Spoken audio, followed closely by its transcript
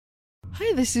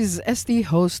Hi, this is Esty,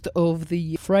 host of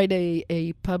the Friday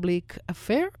A Public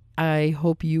Affair. I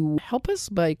hope you help us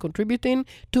by contributing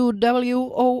to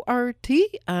WORT,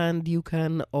 and you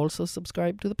can also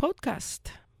subscribe to the podcast.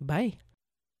 Bye.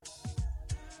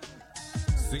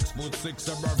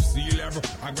 6'6" above sea level.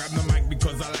 I grab the mic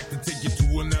because I like to take you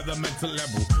to another mental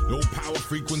level. Low power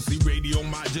frequency radio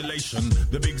modulation.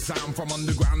 The big sound from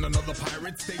underground, another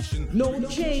pirate station. No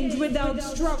change without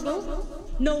struggle.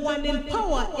 No one in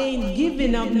power ain't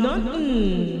giving up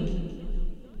nothing.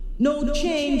 No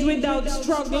change without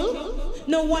struggle.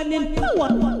 No one in power.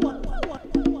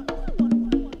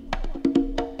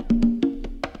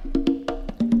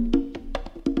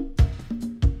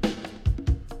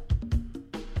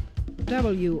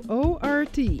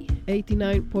 WORT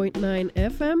 89.9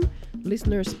 FM,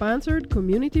 listener-sponsored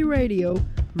community radio,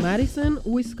 Madison,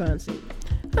 Wisconsin.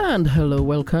 And hello,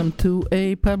 welcome to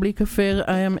A Public Affair.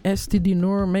 I am STD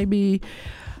Noor. Maybe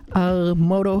our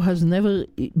motto has never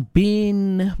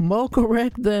been more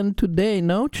correct than today.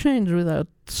 No change without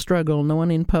struggle. No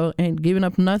one in power ain't giving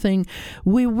up nothing.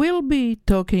 We will be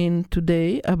talking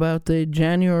today about the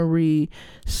January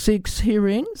 6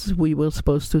 hearings. We were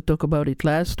supposed to talk about it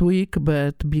last week,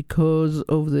 but because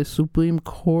of the Supreme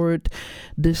Court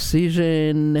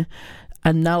decision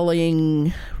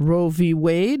annulling Roe v.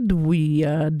 Wade, we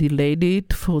delayed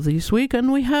it for this week,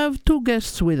 and we have two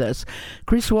guests with us.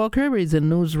 Chris Walker is a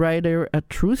news writer at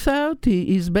Truthout.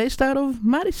 He is based out of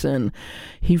Madison.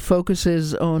 He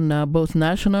focuses on both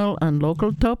national and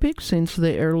local topics since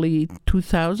the early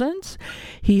 2000s.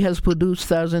 He has produced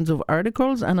thousands of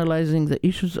articles analyzing the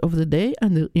issues of the day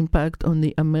and their impact on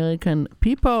the American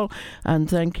people. And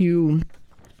thank you,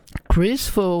 Chris,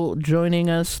 for joining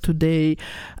us today.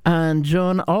 And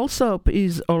John Alsop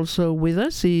is also with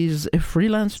us. He's a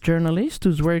freelance journalist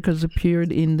whose work has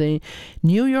appeared in the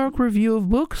New York Review of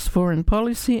Books, Foreign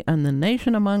Policy, and The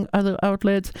Nation, among other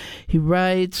outlets. He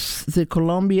writes the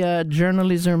Columbia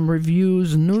Journalism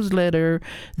Review's newsletter,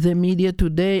 The Media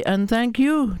Today. And thank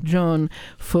you, John,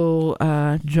 for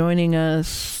joining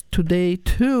us today,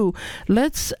 too.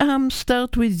 Let's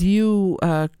start with you,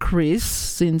 Chris,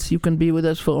 since you can be with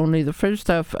us for only the first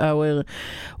half hour.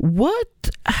 What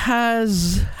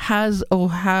has or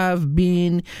have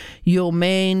been your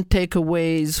main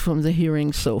takeaways from the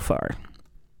hearing so far?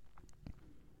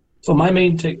 So my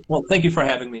main thank you for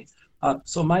having me.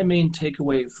 So my main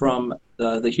takeaway from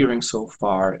the hearing so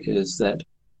far is that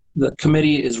the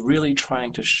committee is really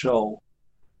trying to show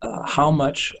how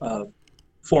much of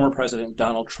former President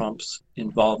Donald Trump's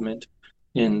involvement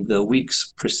in the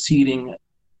weeks preceding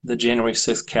the January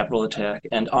 6th Capitol attack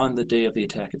and on the day of the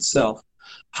attack itself,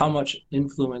 how much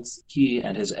influence he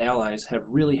and his allies have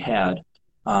really had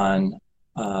on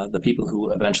the people who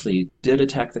eventually did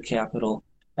attack the Capitol,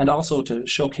 and also to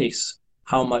showcase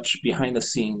how much behind the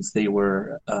scenes they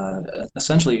were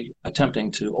essentially attempting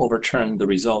to overturn the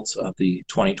results of the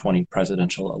 2020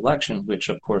 presidential election, which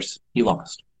of course he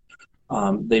lost.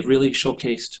 They've really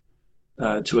showcased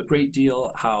to a great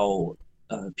deal how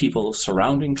people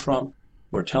surrounding Trump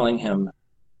were telling him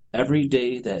every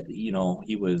day that, you know,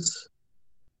 he was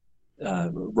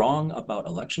wrong about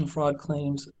election fraud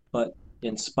claims, but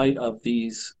in spite of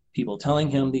these people telling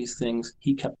him these things,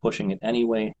 he kept pushing it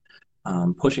anyway,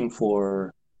 pushing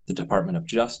for the Department of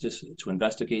Justice to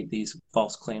investigate these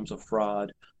false claims of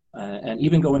fraud, and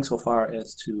even going so far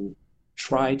as to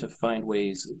try to find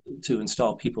ways to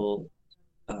install people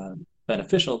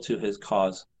beneficial to his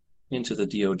cause into the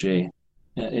DOJ,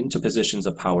 into positions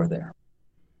of power there.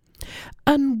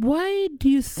 And why do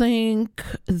you think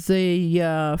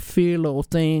they feel or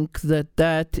think that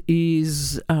that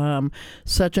is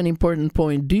such an important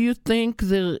point? Do you think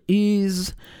there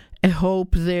is a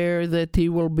hope there that he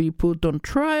will be put on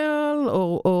trial,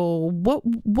 or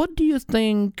what do you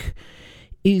think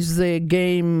is the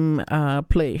game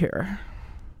play here?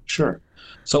 Sure.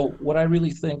 So what I really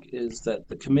think is that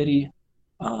the committee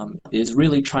is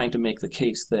really trying to make the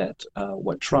case that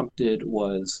what Trump did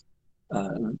was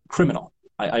criminal.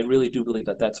 I really do believe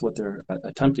that that's what they're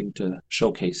attempting to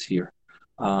showcase here.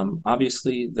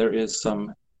 Obviously, there is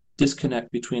some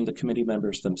disconnect between the committee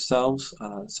members themselves.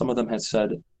 Some of them have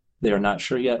said they are not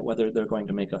sure yet whether they're going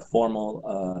to make a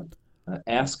formal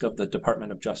ask of the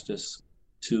Department of Justice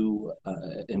to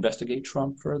investigate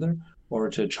Trump further, or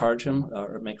to charge him,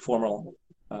 or make formal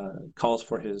calls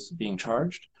for his being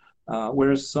charged.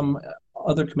 Whereas some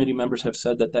other committee members have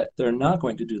said that they're not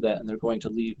going to do that, and they're going to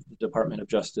leave the Department of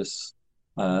Justice,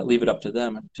 leave it up to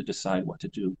them to decide what to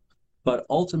do. But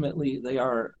ultimately, they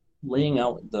are laying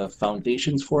out the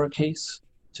foundations for a case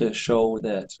to show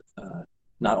that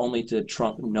not only did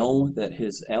Trump know that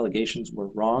his allegations were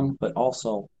wrong, but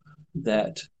also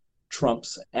that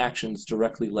Trump's actions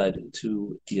directly led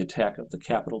to the attack of the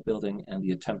Capitol building and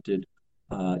the attempted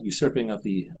usurping of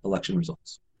the election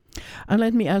results. And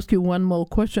let me ask you one more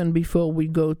question before we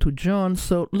go to John.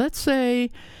 So let's say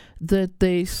that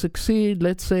they succeed.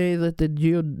 Let's say that the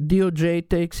DOJ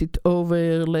takes it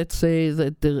over. Let's say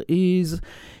that there is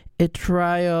a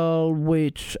trial,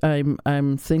 which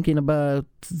I'm thinking about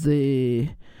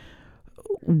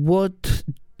what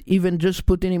even just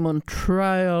putting him on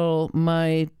trial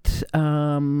might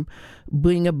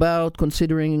bring about,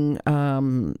 considering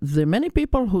the many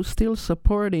people who still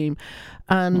support him.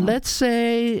 And let's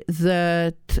say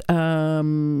that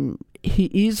he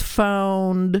is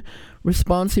found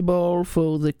responsible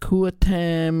for the coup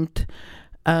attempt,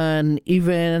 and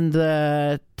even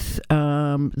that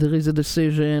there is a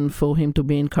decision for him to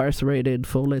be incarcerated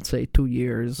for, let's say, 2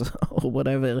 years or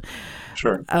whatever.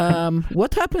 Sure.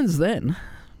 What happens then?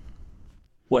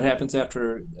 What happens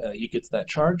after he gets that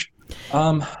charge?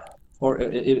 Or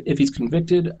if he's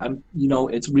convicted,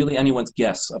 it's really anyone's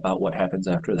guess about what happens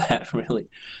after that, really.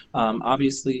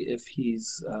 Obviously, if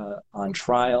he's on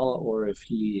trial or if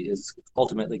he is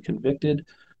ultimately convicted,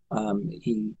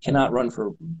 he cannot run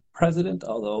for president,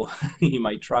 although he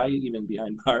might try even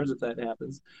behind bars if that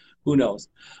happens. Who knows?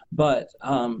 But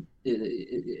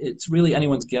it's really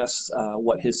anyone's guess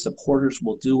what his supporters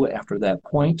will do after that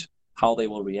point, how they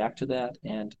will react to that.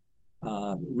 And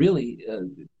really,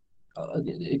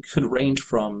 it could range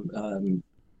from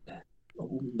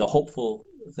the hopeful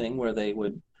thing where they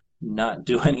would not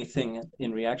do anything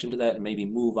in reaction to that and maybe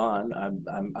move on.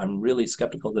 I'm really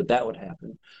skeptical that would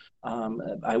happen.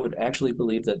 I would actually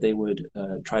believe that they would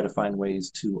try to find ways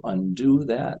to undo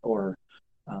that, or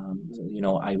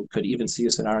I could even see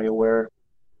a scenario where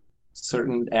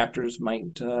certain actors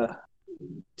might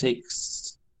take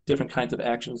different kinds of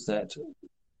actions that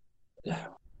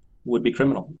would be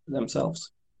criminal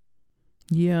themselves.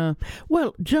 Yeah.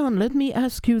 Well, John, let me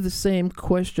ask you the same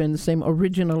question, the same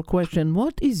original question.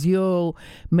 What is your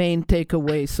main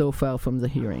takeaway so far from the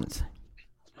hearings?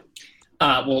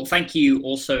 Well, thank you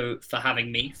also for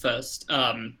having me first.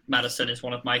 Madison is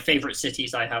one of my favorite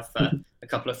cities. I have a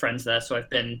couple of friends there, so I've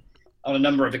been on a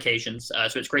number of occasions.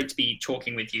 So it's great to be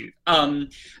talking with you. I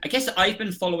guess I've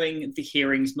been following the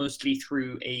hearings mostly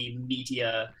through a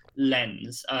media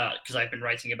lens, because I've been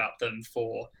writing about them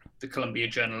for the Columbia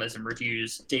Journalism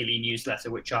Review's daily newsletter,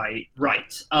 which I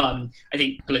write. I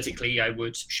think politically I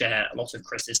would share a lot of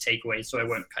Chris's takeaways, so I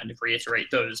won't kind of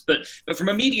reiterate those. But from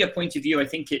a media point of view, I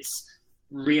think it's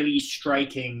really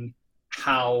striking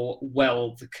how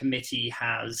well the committee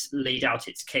has laid out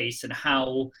its case and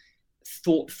how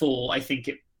thoughtful I think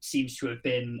it seems to have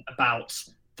been about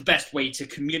the best way to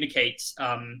communicate,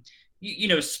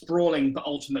 sprawling but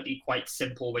ultimately quite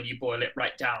simple when you boil it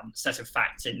right down, set of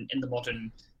facts in the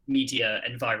modern media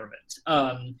environment.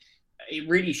 It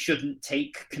really shouldn't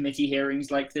take committee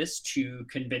hearings like this to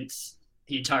convince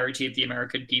the entirety of the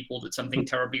American people that something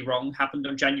terribly wrong happened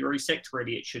on January 6th.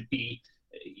 Really, it should be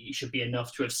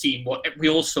enough to have seen what we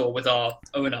all saw with our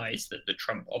own eyes, that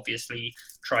Trump obviously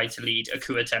tried to lead a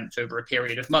coup attempt over a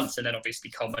period of months, and then obviously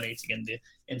culminating in the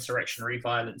insurrectionary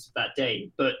violence of that day.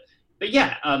 But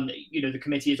yeah, the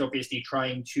committee is obviously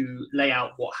trying to lay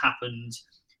out what happened,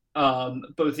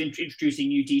 both introducing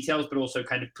new details, but also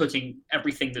kind of putting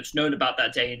everything that's known about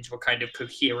that day into a kind of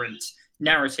coherent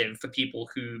narrative for people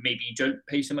who maybe don't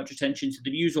pay so much attention to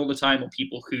the news all the time, or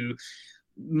people who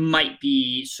might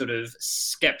be sort of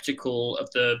skeptical of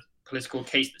the political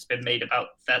case that's been made about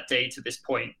that day to this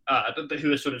point, but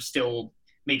who are sort of still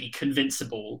maybe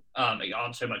convincible,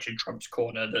 aren't so much in Trump's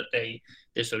corner that they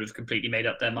sort of completely made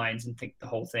up their minds and think the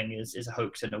whole thing is a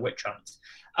hoax and a witch hunt.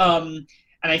 And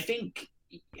I think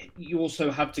you also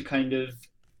have to kind of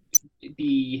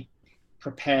be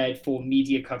prepared for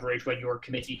media coverage when you're a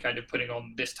committee kind of putting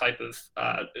on this type of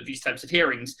these types of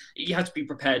hearings. You have to be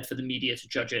prepared for the media to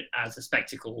judge it as a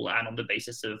spectacle and on the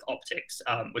basis of optics,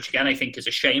 which again I think is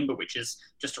a shame, but which is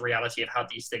just a reality of how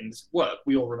these things work.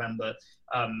 We all remember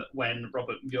when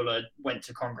Robert Mueller went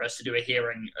to Congress to do a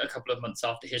hearing a couple of months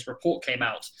after his report came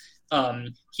out.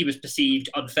 He was perceived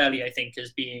unfairly, I think,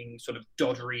 as being sort of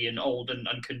doddery and old and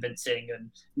unconvincing, and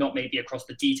not maybe across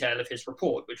the detail of his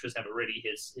report, which was never really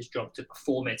his job to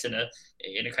perform it in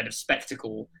a kind of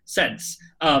spectacle sense.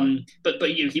 But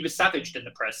he was savaged in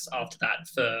the press after that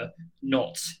for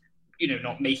not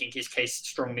making his case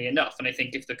strongly enough. And I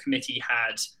think if the committee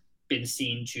had been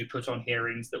seen to put on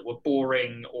hearings that were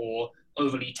boring or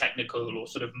overly technical or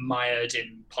sort of mired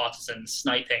in partisan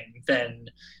sniping, then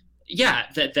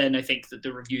I think that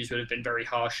the reviews would have been very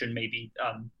harsh and maybe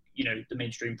the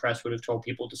mainstream press would have told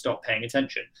people to stop paying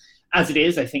attention. As it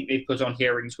is, I think they've put on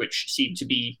hearings which seem to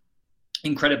be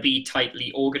incredibly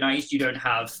tightly organized. You don't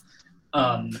have,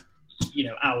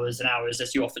 hours and hours,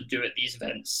 as you often do at these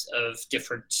events, of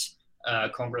different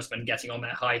congressmen getting on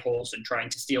their high horse and trying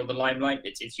to steal the limelight.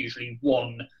 It's usually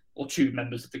one or two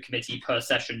members of the committee per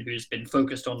session who's been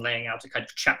focused on laying out a kind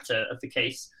of chapter of the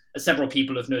case. As several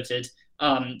people have noted,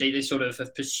 they sort of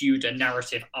have pursued a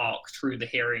narrative arc through the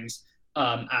hearings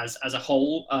as a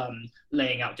whole,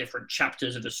 laying out different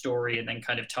chapters of the story and then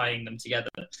kind of tying them together.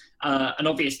 And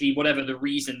obviously, whatever the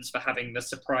reasons for having the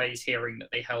surprise hearing that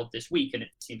they held this week, and it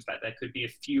seems like there could be a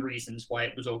few reasons why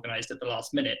it was organized at the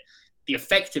last minute, the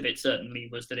effect of it certainly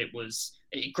was that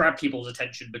it grabbed people's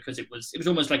attention because it was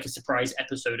almost like a surprise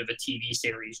episode of a TV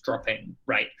series dropping,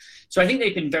 right? So I think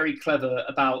they've been very clever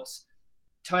about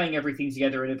tying everything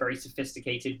together in a very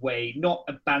sophisticated way, not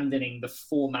abandoning the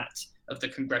format of the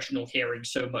congressional hearing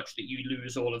so much that you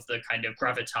lose all of the kind of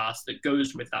gravitas that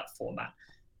goes with that format.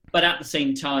 But at the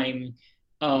same time,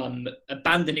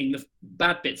 abandoning the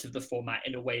bad bits of the format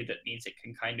in a way that means it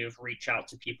can kind of reach out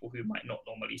to people who might not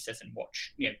normally sit and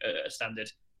watch a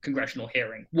standard congressional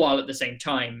hearing, while at the same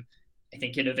time, I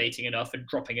think, innovating enough and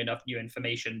dropping enough new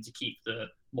information to keep the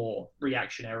more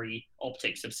reactionary,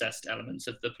 optics-obsessed elements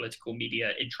of the political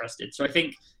media interested. So I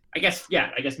guess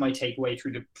my takeaway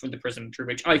from the prism through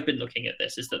which I've been looking at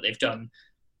this is that they've done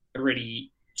a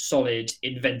really solid,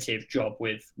 inventive job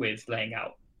with laying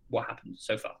out what happened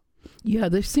so far. Yeah,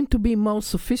 they seem to be more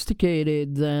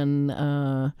sophisticated than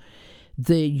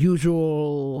the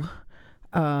usual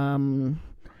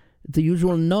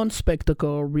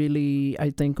non-spectacle, really, I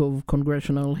think, of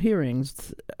congressional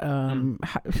hearings.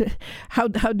 How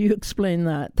do you explain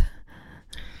that?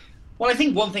 Well, I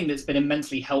think one thing that's been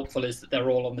immensely helpful is that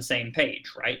they're all on the same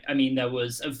page, right? I mean, there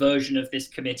was a version of this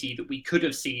committee that we could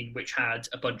have seen which had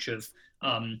a bunch of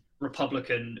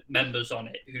Republican members on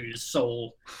it whose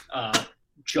sole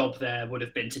job there would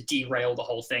have been to derail the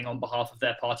whole thing on behalf of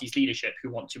their party's leadership,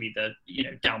 who want to either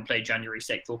downplay January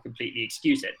 6th or completely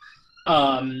excuse it.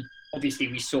 Obviously,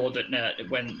 we saw that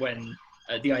when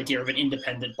the idea of an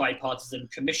independent bipartisan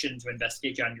commission to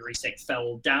investigate January 6th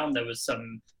fell down, there was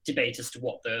some debate as to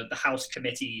what the House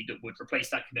committee that would replace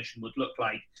that commission would look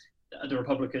like. The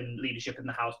Republican leadership in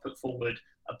the House put forward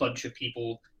a bunch of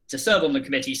people to serve on the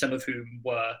committee, some of whom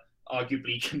were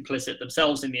arguably complicit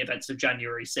themselves in the events of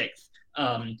January 6th.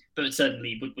 But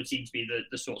certainly would seem to be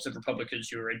the sorts of Republicans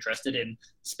who are interested in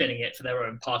spinning it for their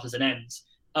own partisan ends.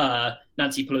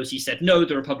 Nancy Pelosi said no.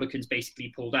 The Republicans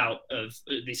basically pulled out of.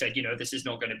 They said, this is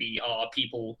not going to be our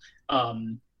people.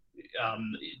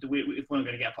 If we're not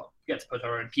going to get to put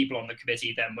our own people on the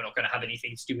committee, then we're not going to have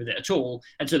anything to do with it at all.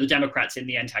 And so the Democrats in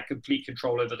the end had complete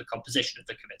control over the composition of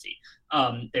the committee.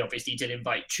 They obviously did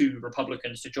invite two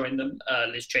Republicans to join them,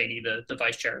 Liz Cheney, the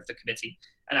vice chair of the committee,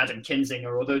 and Adam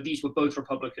Kinzinger, although these were both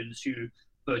Republicans who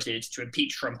voted to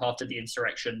impeach Trump after the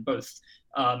insurrection, both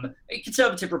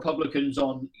conservative Republicans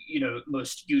on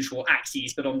most usual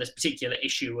axes, but on this particular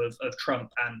issue of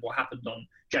Trump and what happened on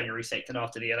January 6th and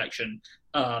after the election,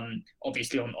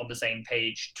 obviously on the same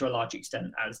page to a large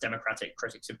extent as Democratic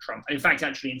critics of Trump. And in fact,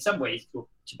 actually, in some ways,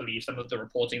 to believe some of the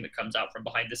reporting that comes out from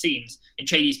behind the scenes, in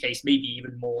Cheney's case, maybe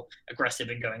even more aggressive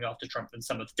in going after Trump than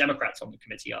some of the Democrats on the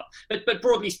committee are. But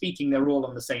broadly speaking, they're all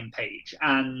on the same page.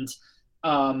 And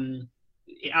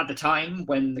at the time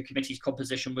when the committee's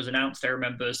composition was announced, I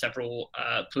remember several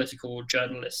political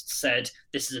journalists said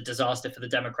this is a disaster for the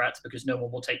Democrats because no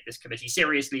one will take this committee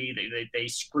seriously. They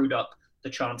screwed up the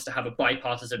chance to have a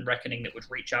bipartisan reckoning that would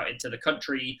reach out into the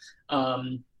country.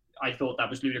 I thought that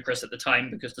was ludicrous at the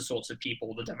time because the sorts of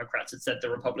people the Democrats had said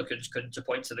the Republicans couldn't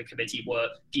appoint to the committee were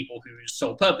people whose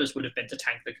sole purpose would have been to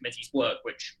tank the committee's work,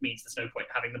 which means there's no point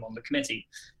having them on the committee.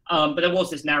 But there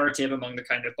was this narrative among the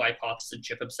kind of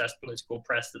bipartisanship-obsessed political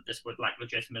press that this would lack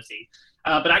legitimacy.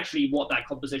 But actually what that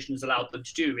composition has allowed them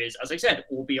to do is, as I said,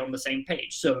 all be on the same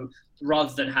page. So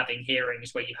rather than having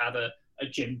hearings where you have a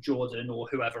Jim Jordan or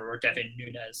whoever, or Devin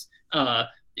Nunes,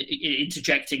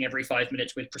 interjecting every 5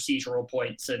 minutes with procedural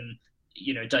points and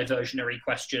diversionary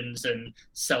questions and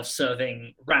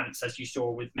self-serving rants, as you saw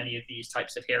with many of these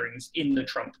types of hearings in the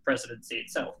Trump presidency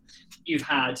itself. You've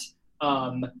had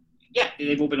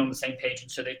they've all been on the same page,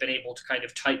 and so they've been able to kind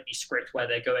of tightly script where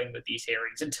they're going with these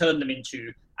hearings and turn them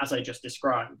into, as I just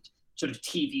described, sort of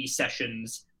TV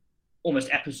sessions, almost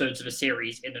episodes of a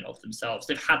series in and of themselves.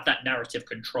 They've had that narrative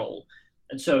control.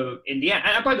 And so in the end,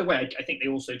 and by the way, I think they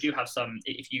also do have some,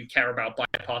 if you care about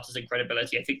bipartisan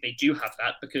credibility, I think they do have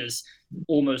that because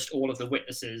almost all of the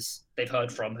witnesses they've heard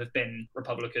from have been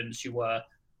Republicans who were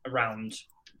around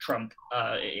Trump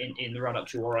in the run-up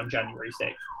to or on January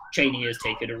 6th. Cheney has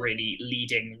taken a really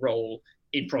leading role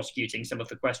in prosecuting some of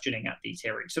the questioning at these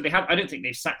hearings. So I don't think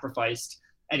they've sacrificed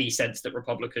any sense that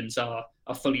Republicans are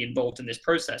fully involved in this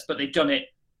process, but they've done it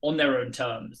on their own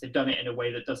terms. They've done it in a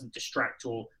way that doesn't distract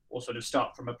or sort of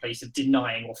start from a place of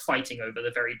denying or fighting over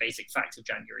the very basic facts of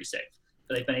January 6th.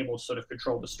 But they've been able to sort of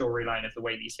control the storyline of the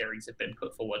way these hearings have been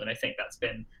put forward. And I think that's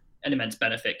been an immense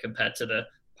benefit compared to the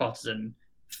partisan,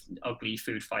 ugly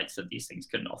food fights that these things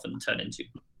can often turn into.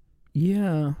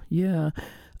 Yeah.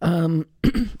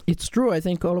 It's true. I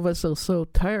think all of us are so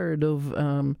tired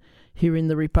of hearing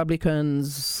the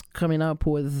Republicans coming up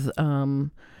with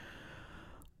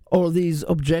all these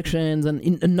objections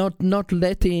and not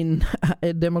letting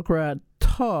a Democrat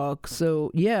talk.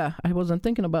 So, yeah, I wasn't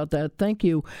thinking about that. Thank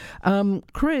you.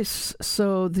 Chris,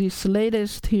 so this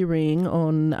latest hearing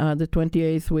on the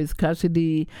 28th with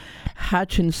Cassidy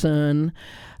Hutchinson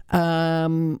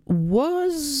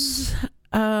was...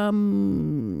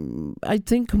 I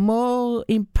think more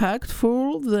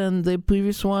impactful than the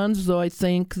previous ones, though I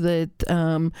think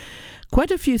that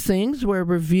quite a few things were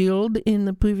revealed in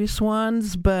the previous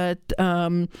ones, but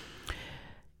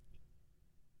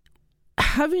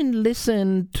having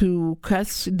listened to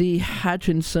Cassidy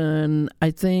Hutchinson,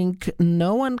 I think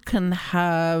no one can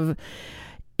have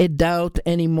a doubt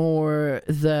anymore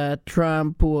that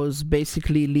Trump was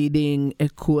basically leading a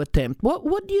coup attempt.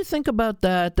 What do you think about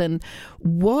that? And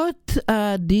what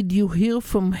did you hear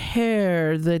from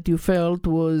her that you felt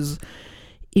was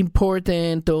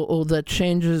important or that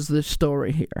changes the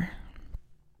story here?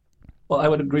 Well, I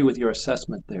would agree with your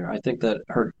assessment there. I think that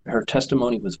her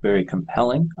testimony was very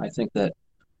compelling. I think that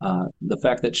the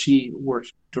fact that she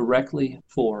worked directly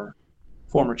for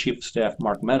former Chief of Staff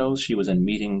Mark Meadows, she was in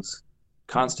meetings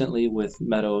constantly with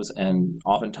Meadows and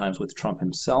oftentimes with Trump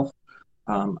himself.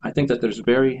 I think that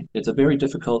it's a very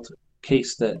difficult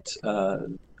case that,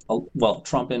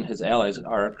 Trump and his allies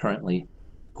are currently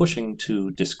pushing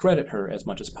to discredit her as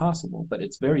much as possible, but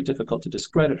it's very difficult to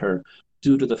discredit her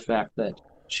due to the fact that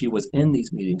she was in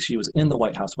these meetings, she was in the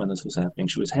White House when this was happening,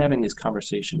 she was having these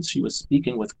conversations, she was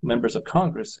speaking with members of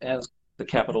Congress as the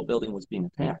Capitol building was being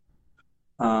attacked.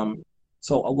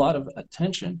 So a lot of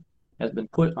attention has been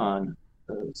put on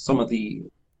some of the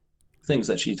things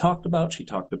that she talked about. She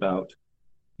talked about,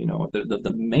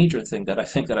 the major thing that I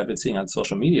think that I've been seeing on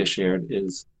social media shared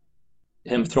is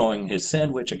him throwing his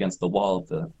sandwich against the wall of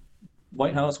the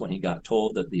White House when he got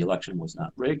told that the election was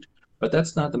not rigged. But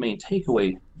that's not the main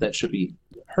takeaway that should be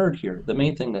heard here. The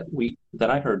main thing that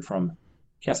I heard from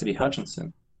Cassidy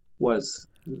Hutchinson was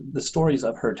the stories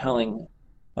of her telling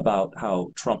about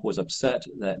how Trump was upset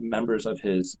that members of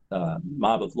his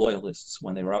mob of loyalists,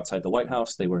 when they were outside the White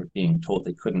House, they were being told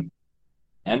they couldn't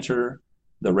enter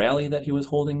the rally that he was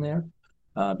holding there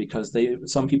because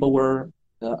some people were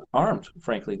armed,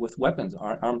 frankly, with weapons,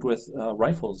 armed with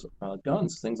rifles,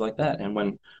 guns, things like that. And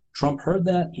when Trump heard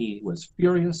that, he was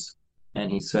furious, and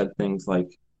he said things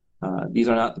like, these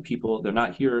are not the people, they're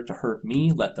not here to hurt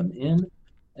me, let them in.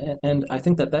 And I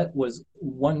think that was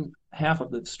one half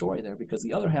of the story there, because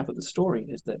the other half of the story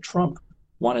is that Trump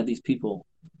wanted these people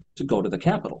to go to the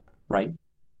Capitol, right?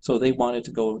 So they wanted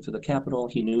to go to the Capitol.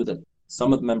 He knew that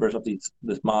some of the members of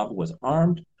this mob was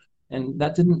armed, and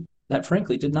that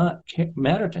frankly did not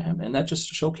matter to him. And that just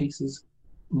showcases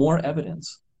more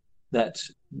evidence that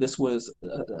this was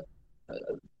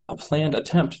a planned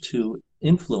attempt to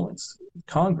influence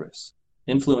Congress,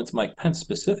 influence Mike Pence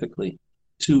specifically,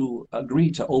 to agree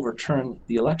to overturn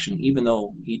the election, even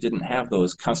though he didn't have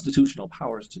those constitutional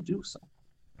powers to do so.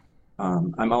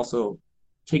 I'm also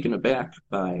taken aback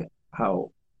by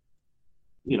how,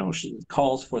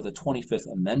 calls for the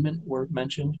 25th Amendment were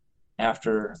mentioned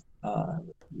after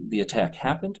the attack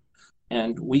happened.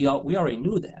 And we already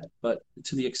knew that, but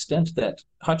to the extent that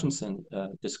Hutchinson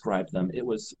described them, it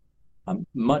was a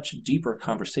much deeper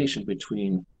conversation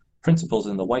between principals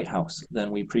in the White House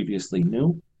than we previously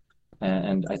knew.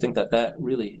 And I think that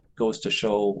really goes to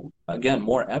show, again,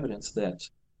 more evidence that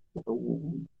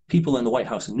people in the White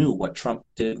House knew what Trump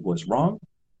did was wrong,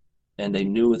 and they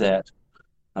knew that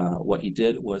what he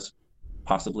did was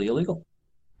possibly illegal.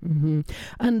 Mm-hmm.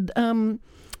 And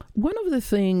one of the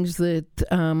things that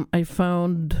I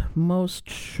found most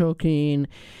shocking,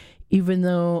 even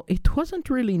though it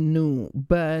wasn't really new,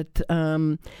 but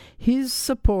his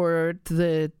support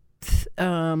that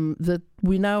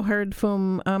we now heard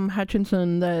from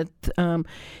Hutchinson that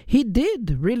he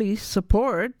did really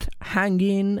support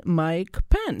hanging Mike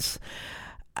Pence.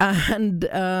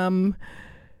 And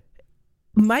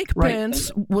Mike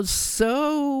Pence was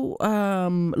so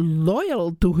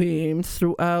loyal to him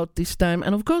throughout this time.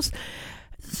 And of course,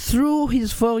 through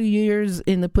his 4 years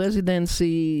in the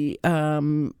presidency,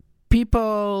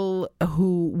 people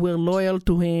who were loyal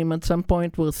to him at some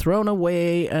point were thrown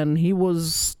away, and he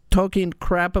was talking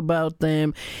crap about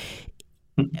them.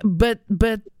 But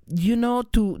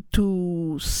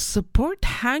to support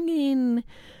hanging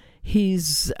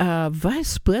his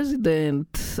vice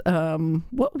president,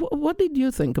 what did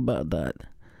you think about that?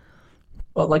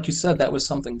 Well, like you said, that was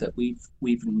something that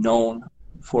we've known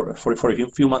for a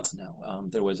few months now.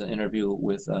 There was an interview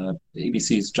with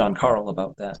ABC's John Carl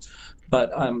about that,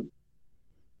 but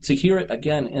to hear it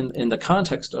again in the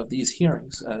context of these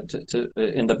hearings,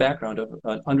 in the background of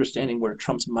understanding where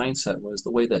Trump's mindset was,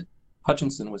 the way that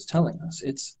Hutchinson was telling us,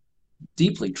 it's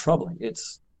deeply troubling.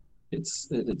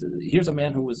 Here's a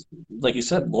man who was, like you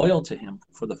said, loyal to him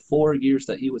for the 4 years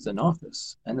that he was in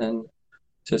office, and then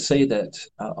to say that,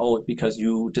 because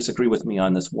you disagree with me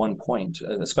on this one point,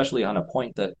 especially on a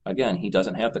point that, again, he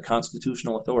doesn't have the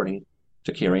constitutional authority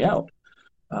to carry out,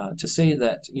 to say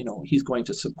that, he's going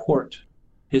to support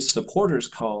his supporters'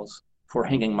 calls for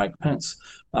hanging Mike Pence.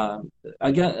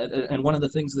 Again, and one of the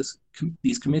things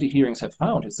these committee hearings have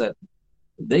found is that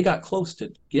they got close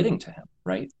to getting to him,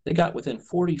 right? They got within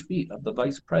 40 feet of the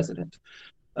vice president.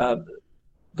 God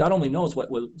only knows what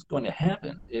was going to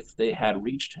happen if they had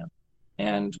reached him.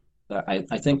 And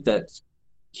I think that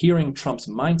hearing Trump's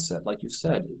mindset, like you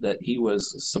said, that he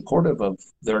was supportive of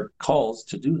their calls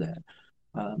to do that,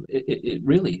 it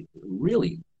really,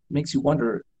 really makes you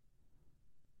wonder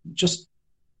just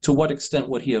to what extent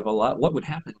would he have allowed, what would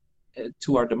happen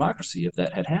to our democracy if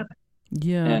that had happened?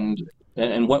 Yeah.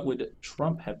 And what would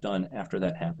Trump have done after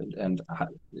that happened? And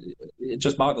it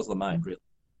just boggles the mind, really.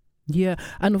 Yeah,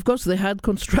 and of course they had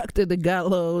constructed the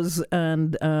gallows,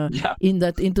 and in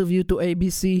that interview to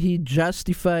ABC, he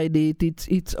justified it.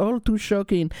 It's all too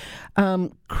shocking.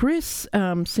 Chris,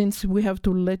 since we have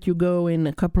to let you go in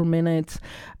a couple minutes,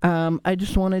 I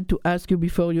just wanted to ask you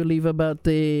before you leave about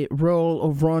the role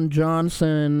of Ron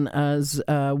Johnson, as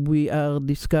we are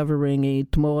discovering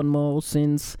it more and more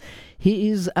since he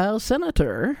is our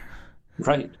senator.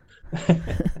 Right.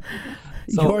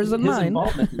 So yours and mine.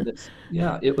 Involvement in this,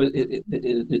 it was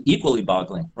equally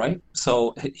boggling, right?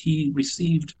 So he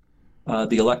received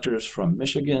the electors from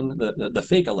Michigan, the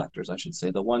fake electors, I should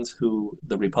say, the ones who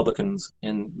the Republicans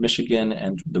in Michigan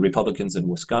and the Republicans in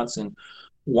Wisconsin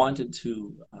wanted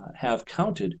to have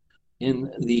counted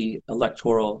in the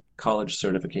Electoral College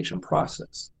certification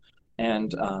process.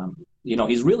 And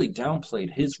he's really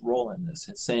downplayed his role in this,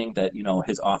 and saying that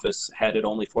his office had it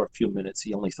only for a few minutes.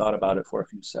 He only thought about it for a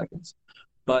few seconds.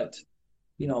 But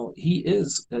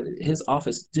his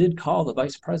office did call the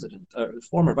vice president,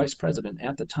 former vice president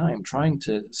at the time, trying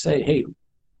to say, hey, do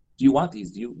you want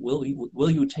these? Will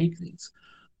you take these?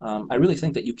 I really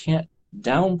think that you can't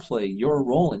downplay your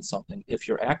role in something if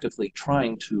you're actively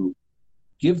trying to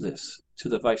give this to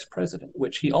the vice president,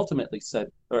 which he ultimately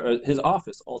said, or his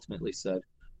office ultimately said,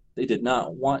 they did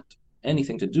not want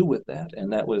anything to do with that,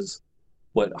 and that was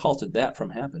what halted that from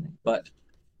happening. But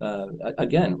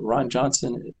again, Ron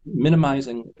Johnson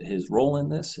minimizing his role in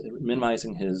this,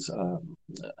 minimizing his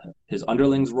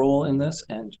underlings' role in this,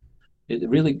 and it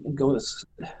really goes.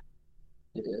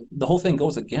 The whole thing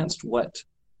goes against what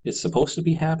is supposed to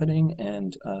be happening,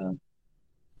 and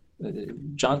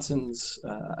Johnson's.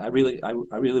 I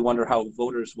really wonder how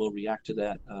voters will react to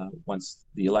that once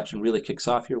the election really kicks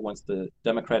off here, once the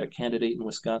Democratic candidate in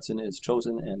Wisconsin is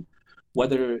chosen, and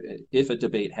whether, if a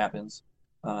debate happens,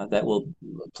 that will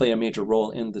play a major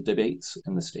role in the debates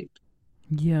in the state.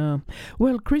 Yeah.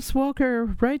 Well, Chris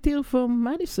Walker, right here from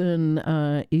Madison,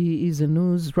 he is a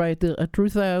news writer at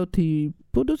Truthout. He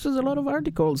produces a lot of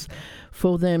articles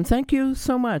for them. Thank you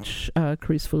so much,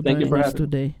 Chris, for joining us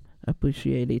today.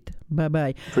 Appreciate it.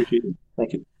 Bye-bye. Appreciate it.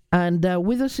 Thank you. And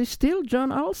with us is still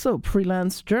John Alsop,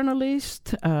 freelance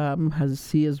journalist.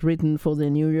 He has written for the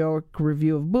New York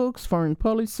Review of Books, Foreign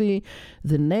Policy,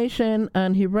 The Nation,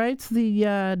 and he writes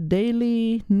the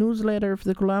daily newsletter of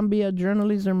the Columbia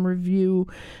Journalism Review,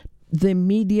 The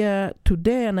Media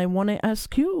Today. And I want to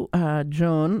ask you,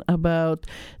 John, about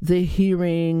the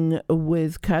hearing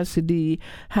with Cassidy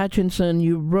Hutchinson.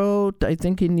 You wrote, I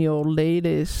think, in your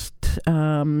latest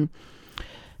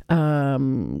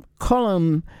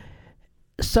column,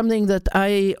 something that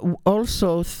I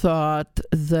also thought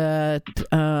that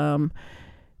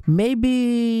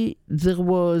maybe there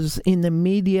was in the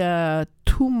media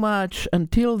too much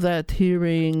until that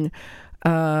hearing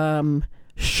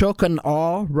shock and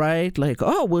awe, right? Like,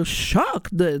 oh, we're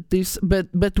shocked that this,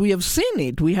 but we have seen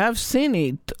it. We have seen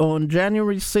it on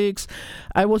January 6th.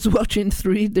 I was watching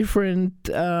 3 different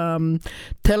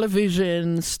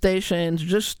television stations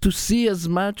just to see as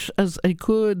much as I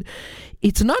could.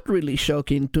 It's not really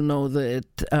shocking to know that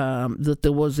that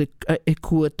there was a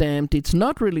coup attempt. It's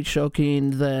not really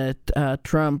shocking that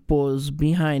Trump was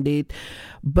behind it,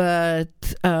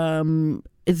 but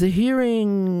the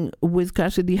hearing with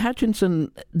Cassidy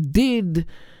Hutchinson did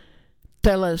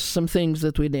tell us some things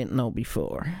that we didn't know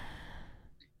before.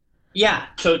 Yeah,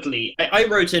 totally. I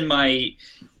wrote in my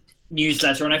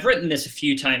newsletter, and I've written this a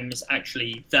few times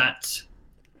actually, that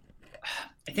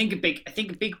I think a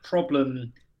big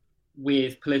problem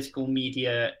with political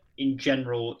media in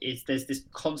general is there's this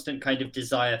constant kind of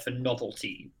desire for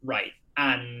novelty, right?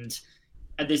 And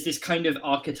there's this kind of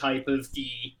archetype of the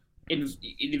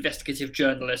investigative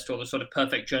journalist, or the sort of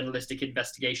perfect journalistic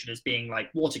investigation, as being like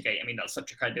Watergate. I mean, that's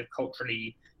such a kind of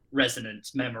culturally resonant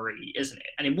memory, isn't it?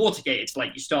 And in Watergate, it's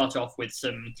like you start off with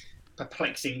some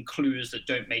perplexing clues that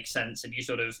don't make sense, and you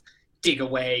sort of dig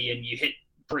away and you hit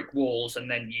brick walls,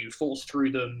 and then you force through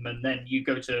them, and then you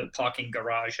go to a parking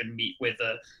garage and meet with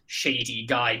a shady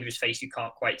guy whose face you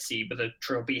can't quite see with a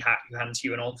trilby hat, who hands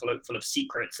you an envelope full of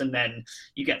secrets, and then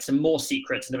you get some more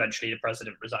secrets, and eventually the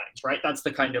president resigns, right? That's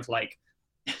the kind of like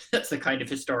that's the kind of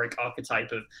historic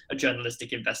archetype of a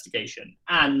journalistic investigation.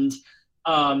 And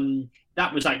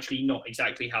that was actually not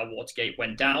exactly how Watergate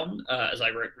went down, as I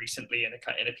wrote recently in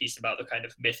a piece about the kind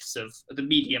of myths of the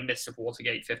media myths of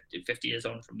Watergate 50 years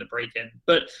on from the break-in.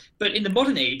 But in the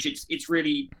modern age, it's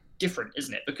really different,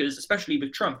 isn't it? Because especially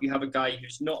with Trump, you have a guy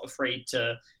who's not afraid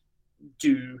to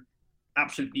do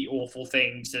absolutely awful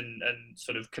things and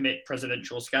sort of commit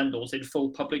presidential scandals in full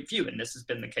public view. And this has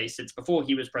been the case since before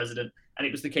he was president, and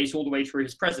it was the case all the way through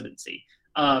his presidency.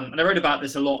 And I wrote about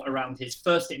this a lot around his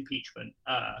first impeachment,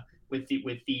 with the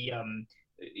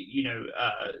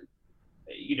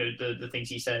things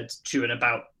he said to and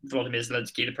about Volodymyr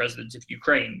Zelensky, the president of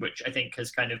Ukraine, which I think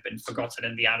has kind of been forgotten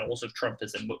in the annals of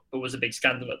Trumpism, but was a big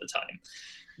scandal at the time,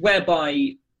 whereby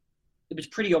it was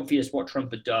pretty obvious what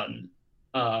Trump had done,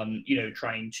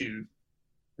 trying to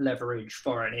leverage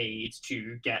foreign aid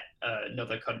to get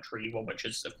another country, one which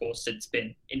has, of course, since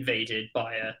been invaded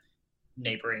by a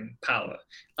neighboring power,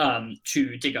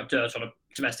 to dig up dirt on a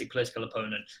domestic political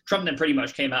opponent. Trump then pretty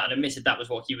much came out and admitted that was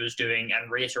what he was doing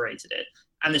and reiterated it.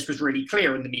 And this was really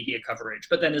clear in the media coverage.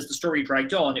 But then as the story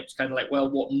dragged on, it was kind of like, well,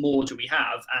 what more do we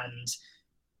have? And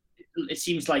it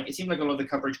seemed like a lot of the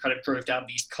coverage kind of drove down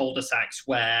these cul-de-sacs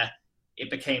where it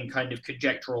became kind of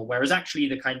conjectural, whereas actually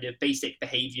the kind of basic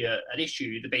behavior at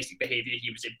issue, the basic behavior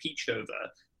he was impeached over,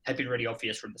 had been really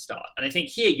obvious from the start. And I think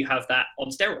here you have that on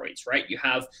steroids, right? You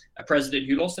have a president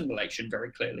who lost an election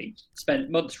very clearly,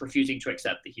 spent months refusing to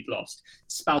accept that he'd lost,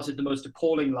 spouted the most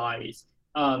appalling lies,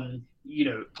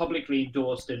 publicly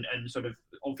endorsed and sort of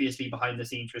obviously behind the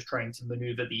scenes was trying to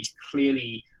maneuver these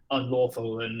clearly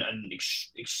unlawful and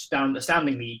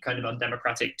astoundingly kind of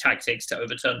undemocratic tactics to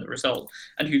overturn the result,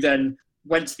 and who then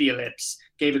went to the ellipse,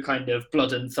 gave a kind of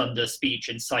blood and thunder speech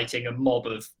inciting a mob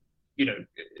of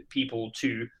people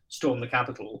to storm the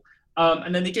Capitol.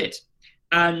 And then they did.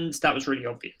 And that was really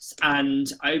obvious.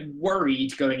 And I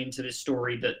worried going into this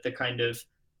story that the kind of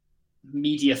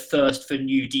media thirst for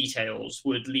new details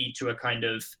would lead to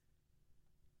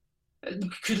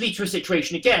could lead to a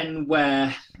situation again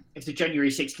where if the January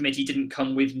 6th committee didn't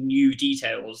come with new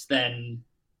details, then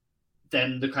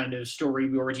the kind of story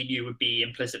we already knew would be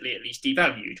implicitly at least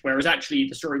devalued. Whereas actually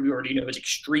the story we already know is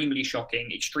extremely shocking,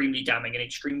 extremely damning, and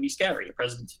extremely scary. The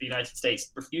President of the United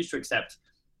States refused to accept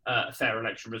a fair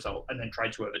election result and then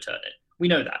tried to overturn it. We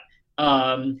know that.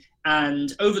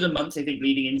 And over the months, I think,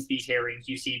 leading into these hearings,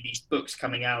 you see these books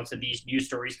coming out and these news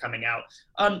stories coming out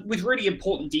with really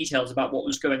important details about what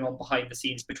was going on behind the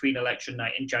scenes between election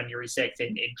night and January 6th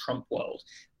in Trump world.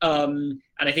 And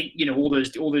I think, all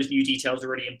those new details are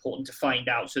really important to find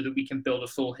out so that we can build a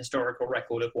full historical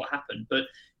record of what happened. But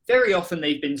very often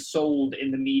they've been sold in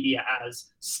the media as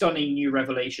stunning new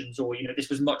revelations, or, this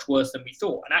was much worse than we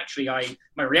thought. And actually,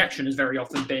 my reaction has very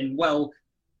often been, well,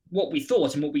 what we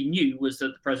thought and what we knew was that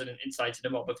the president incited a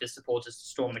mob of his supporters to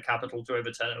storm the Capitol to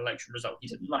overturn an election result he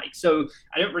didn't like. So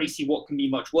I don't really see what can be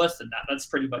much worse than that. That's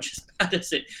pretty much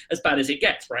as bad as it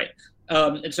gets, right?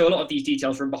 And so a lot of these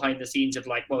details from behind the scenes of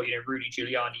like, well, Rudy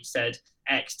Giuliani said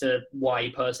X to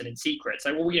Y person in secret. It's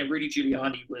like, well, Rudy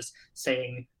Giuliani was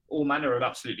saying all manner of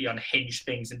absolutely unhinged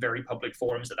things in very public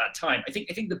forums at that time. I think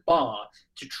the bar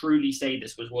to truly say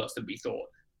this was worse than we thought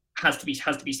has to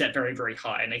be set very, very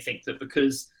high. And I think that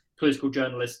because political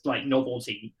journalists like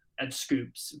novelty and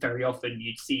scoops, very often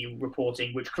you'd see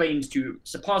reporting which claims to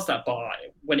surpass that bar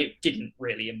when it didn't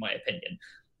really, in my opinion.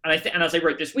 And as I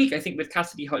wrote this week, I think with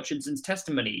Cassidy Hutchinson's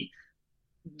testimony,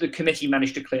 the committee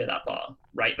managed to clear that bar,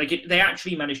 right? Like they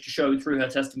actually managed to show through her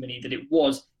testimony that it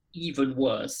was even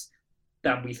worse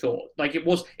than we thought. Like it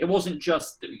wasn't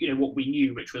just what we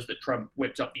knew, which was that Trump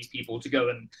whipped up these people to go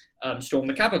and storm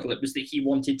the Capitol. It was that he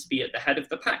wanted to be at the head of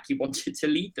the pack. He wanted to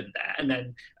lead them there. And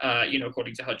then,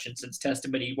 according to Hutchinson's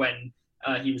testimony, when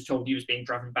he was told he was being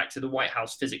driven back to the White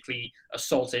House, physically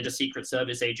assaulted a Secret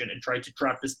Service agent and tried to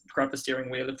grab the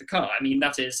steering wheel of the car. I mean,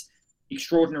 that is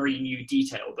extraordinary new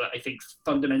detail that I think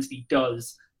fundamentally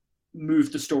does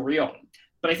move the story on.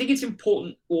 But I think it's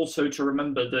important also to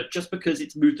remember that just because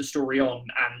it's moved the story on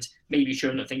and maybe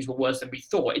shown that things were worse than we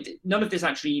thought, none of this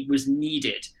actually was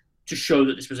needed to show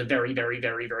that this was a very, very,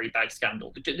 very, very bad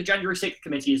scandal. The January 6th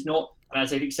committee is not,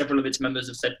 as I think several of its members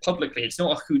have said publicly, it's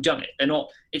not a whodunit.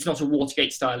 It's not a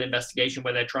Watergate-style investigation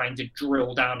where they're trying to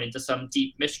drill down into some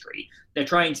deep mystery. They're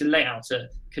trying to lay out a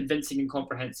convincing and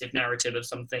comprehensive narrative of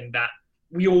something that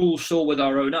we all saw with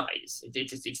our own eyes.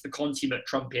 It's the consummate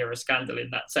Trump-era scandal in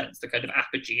that sense, the kind of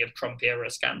apogee of Trump-era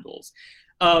scandals.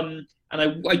 And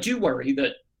I do worry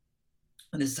that,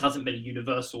 and this hasn't been a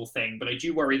universal thing, but I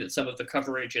do worry that some of the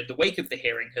coverage in the wake of the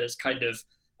hearing has kind of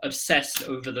obsessed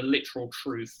over the literal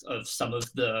truth of some of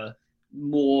the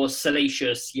more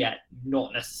salacious yet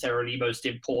not necessarily most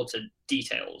important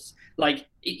details. Like,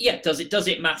 does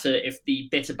it matter if the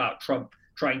bit about Trump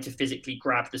trying to physically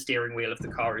grab the steering wheel of the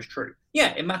car is true?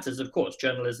 Yeah, it matters, of course.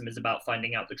 Journalism is about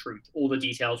finding out the truth. All the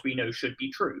details we know should be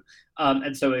true.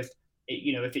 And so if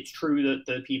it's true that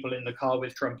the people in the car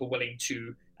with Trump are willing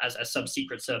to, as some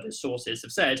Secret Service sources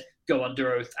have said, go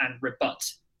under oath and rebut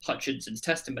Hutchinson's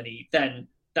testimony, then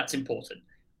that's important.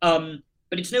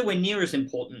 But it's nowhere near as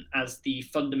important as the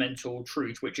fundamental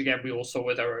truth, which again we all saw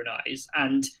with our own eyes.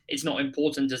 And it's not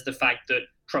important as the fact that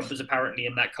Trump was apparently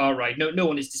in that car ride. No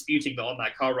one is disputing that on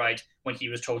that car ride, when he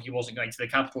was told he wasn't going to the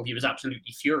Capitol, he was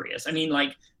absolutely furious. I mean,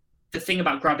 like, the thing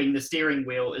about grabbing the steering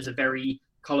wheel is a very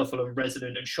colorful and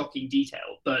resonant and shocking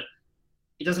detail, but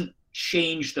it doesn't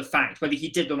change the fact, whether he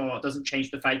did or not, doesn't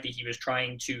change the fact that he was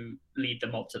trying to lead the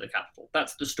mob to the Capitol.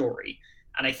 That's the story.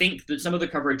 And I think that some of the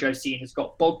coverage I've seen has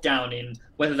got bogged down in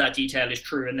whether that detail is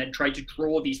true and then tried to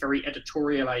draw these very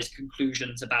editorialized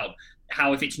conclusions about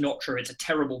how if it's not true, it's a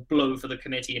terrible blow for the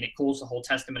committee and it calls the whole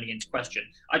testimony into question.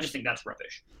 I just think that's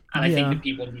rubbish. And I think that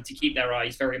people need to keep their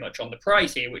eyes very much on the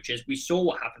prize here, which is we saw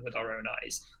what happened with our own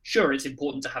eyes. Sure, it's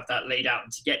important to have that laid out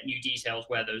and to get new details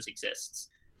where those exist.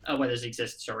 But I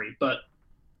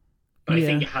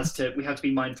think we have to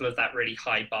be mindful of that really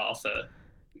high bar for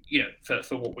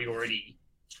what we already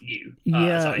knew.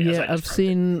 I've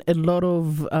seen a lot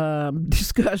of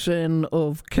discussion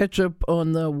of ketchup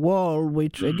on the wall,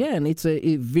 which again,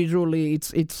 visually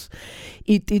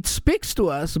it speaks to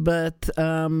us, but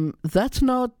that's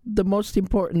not the most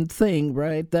important thing,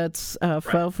 right? That's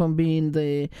far from being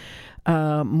the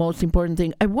most important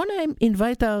thing. I want to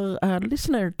invite our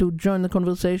listener to join the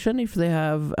conversation if they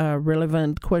have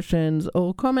relevant questions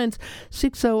or comments.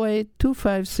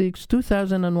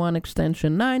 608-256-2001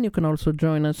 extension 9. You can also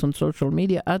join us on social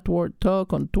media at Word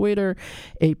Talk on Twitter,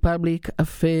 A Public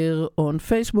Affair on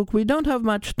Facebook. We don't have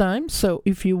much time, so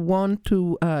if you want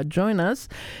to join us,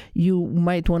 you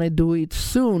might want to do it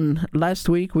soon. Last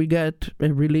week we got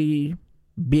a really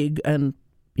big and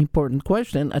important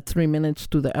question at 3 minutes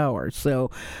to the hour.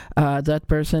 So that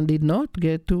person did not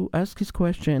get to ask his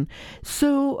question.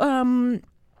 So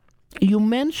you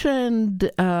mentioned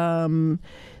the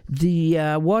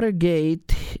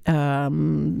Watergate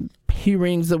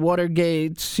hearings, the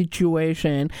Watergate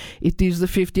situation. It is the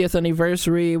 50th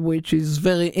anniversary, which is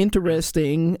very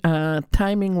interesting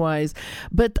timing-wise.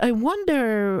 But I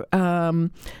wonder,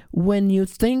 when you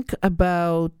think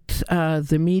about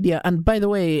the media, and by the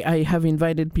way, I have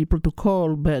invited people to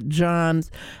call, but John,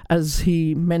 as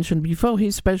he mentioned before,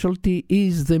 his specialty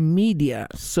is the media.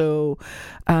 So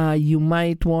you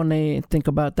might want to think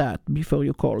about that before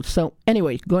you call. So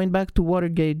anyway, going back to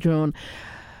Watergate, John,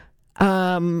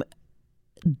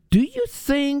 do you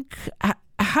think,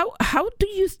 how do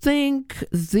you think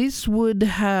this would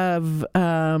have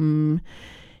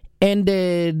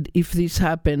ended if this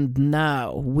happened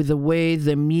now, with the way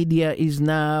the media is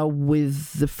now,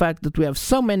 with the fact that we have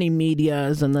so many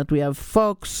medias and that we have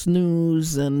Fox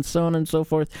News and so on and so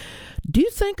forth? Do you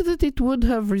think that it would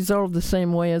have resolved the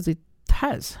same way as it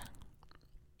has?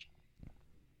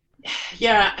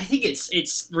 Yeah, I think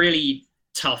it's really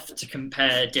tough to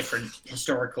compare different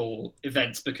historical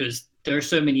events because there are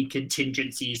so many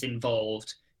contingencies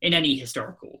involved in any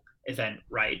historical event,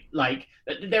 right? Like,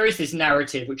 there is this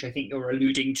narrative, which I think you're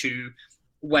alluding to,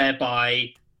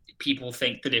 whereby people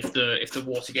think that if the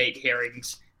Watergate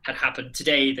hearings had happened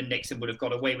today, then Nixon would have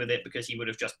got away with it because he would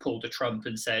have just pulled a Trump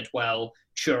and said, well,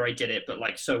 sure, I did it, but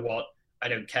like, so what? I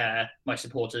don't care. My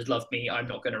supporters love me. I'm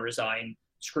not going to resign.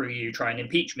 Screw you. Try and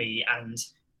impeach me. And,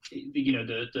 you know,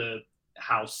 the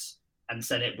House and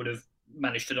Senate would have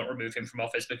managed to not remove him from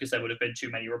office because there would have been too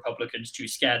many Republicans too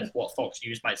scared of what Fox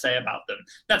News might say about them.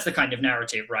 That's the kind of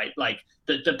narrative, right? Like,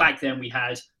 the back then we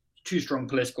had two strong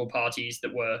political parties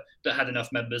that had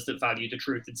enough members that valued the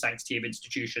truth and sanctity of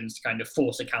institutions to kind of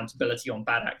force accountability on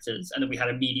bad actors, and then we had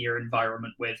a media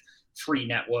environment with 3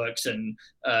 networks and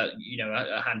a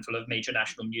handful of major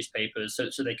national newspapers,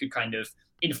 so they could kind of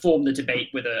inform the debate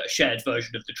with a shared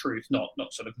version of the truth, not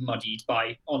sort of muddied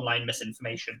by online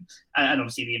misinformation. And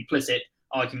obviously the implicit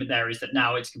argument there is that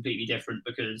now it's completely different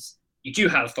because you do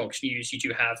have Fox News, you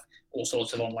do have all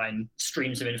sorts of online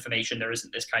streams of information. There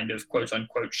isn't this kind of quote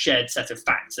unquote shared set of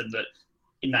facts, and that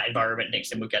in that environment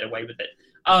Nixon would get away with it.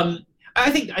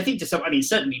 I think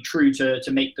certainly true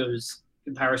to make those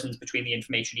comparisons between the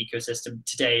information ecosystem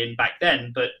today and back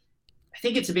then, but I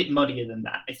think it's a bit muddier than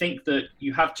that. I think that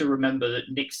you have to remember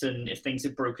that Nixon, if things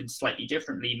had broken slightly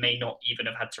differently, may not even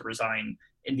have had to resign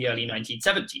in the early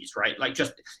 1970s, right? Like,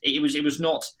 just it was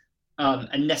not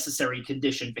a necessary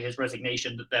condition for his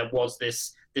resignation that there was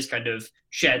this kind of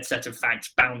shared set of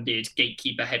facts bounded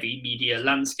gatekeeper-heavy media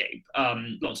landscape.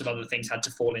 Lots of other things had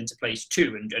to fall into place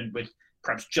too, and with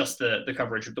perhaps just the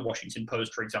coverage of the Washington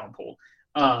Post, for example,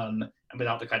 and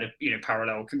without the kind of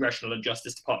parallel congressional and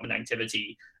Justice Department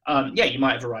activity, you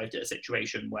might have arrived at a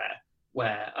situation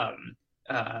where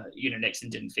Nixon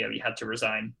didn't feel he had to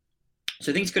resign.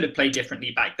 So things could have played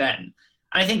differently back then.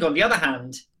 And I think on the other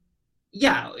hand,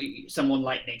 someone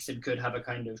like Nixon could have a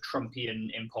kind of Trumpian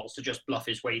impulse to just bluff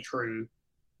his way through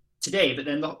today. But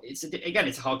then it's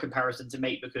a hard comparison to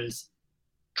make because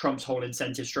Trump's whole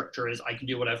incentive structure is I can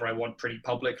do whatever I want pretty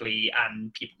publicly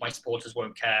and my supporters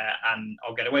won't care and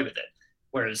I'll get away with it.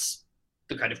 Whereas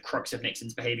the kind of crux of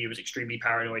Nixon's behavior was extremely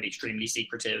paranoid, extremely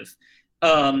secretive.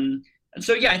 And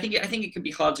so, I think it can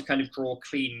be hard to kind of draw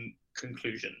clean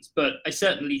conclusions. But I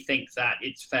certainly think that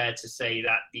it's fair to say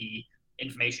that the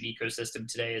information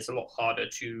ecosystem today is a lot harder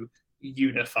to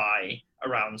unify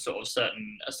around sort of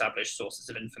certain established sources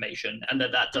of information, and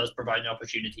that does provide an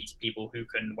opportunity to people who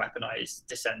can weaponize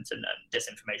dissent and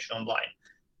disinformation online.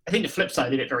 I think the flip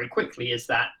side of it very quickly is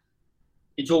that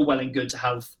it's all well and good to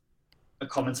have a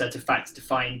common set of facts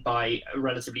defined by a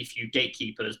relatively few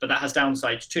gatekeepers, but that has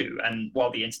downsides too. And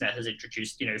while the internet has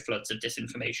introduced, floods of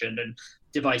disinformation and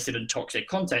divisive and toxic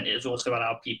content, it has also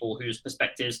allowed people whose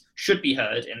perspectives should be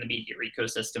heard in the media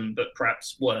ecosystem, but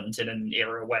perhaps weren't in an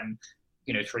era when,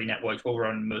 3 networks were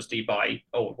run mostly by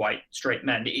old white straight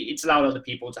men. It's allowed other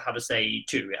people to have a say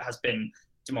too. It has been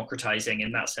democratizing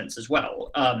in that sense as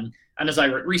well. And as I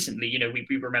wrote recently,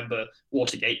 we remember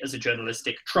Watergate as a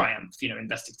journalistic triumph,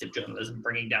 investigative journalism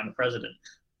bringing down the president.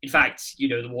 In fact,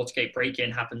 the Watergate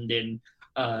break-in happened in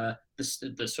the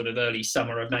sort of early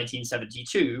summer of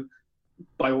 1972.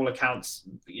 By all accounts,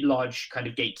 large kind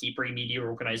of gatekeeper media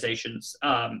organizations,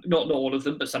 not all of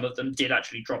them, but some of them did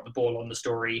actually drop the ball on the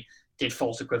story, did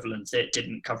false equivalence it,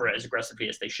 didn't cover it as aggressively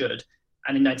as they should.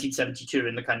 And in 1972,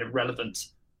 in the kind of relevant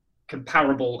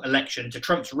comparable election to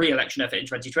Trump's re-election effort in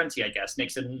 2020, I guess,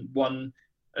 Nixon won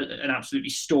an absolutely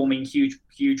storming, huge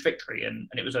victory. And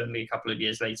it was only a couple of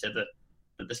years later that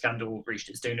the scandal reached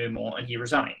its denouement and he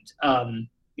resigned.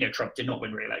 Trump did not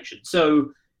win re-election.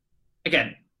 So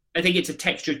again, I think it's a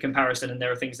textured comparison and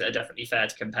there are things that are definitely fair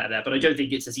to compare there, but I don't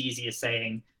think it's as easy as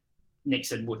saying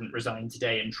Nixon wouldn't resign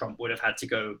today and Trump would have had to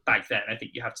go back then. I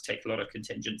think you have to take a lot of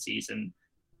contingencies and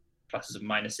pluses and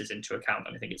minuses into account,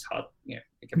 and I think it's hard. It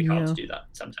can be hard to do that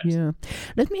sometimes. Yeah.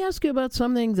 Let me ask you about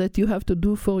something that you have to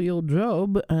do for your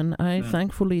job, and I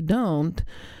thankfully don't.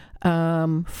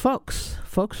 Fox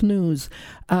News,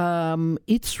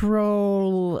 its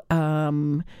role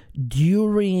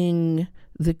during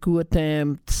the coup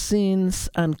attempt, since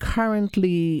and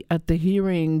currently at the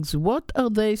hearings, what are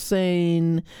they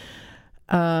saying?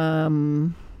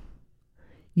 What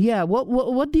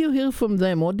do you hear from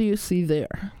them? What do you see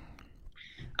there?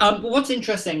 What's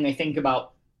interesting, I think,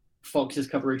 about Fox's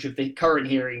coverage of the current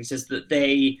hearings is that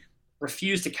they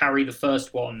refused to carry the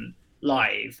first one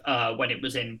live when it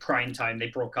was in prime time. They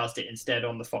broadcast it instead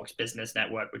on the Fox Business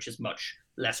Network, which is much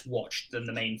less watched than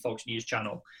the main Fox News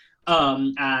channel.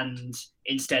 And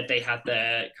instead, they had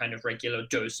their kind of regular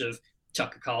dose of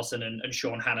Tucker Carlson and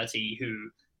Sean Hannity, who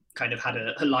kind of had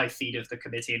a live feed of the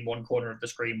committee in one corner of the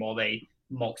screen while they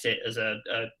mocked it as a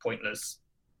pointless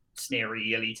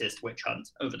sneery, elitist witch hunt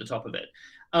over the top of it.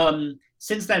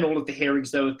 Since then, all of the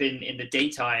hearings, though, have been in the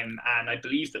daytime, and I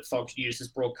believe that Fox News has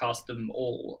broadcast them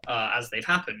all as they've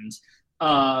happened.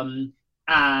 And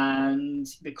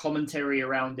the commentary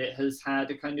around it has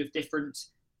had a kind of different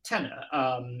tenor.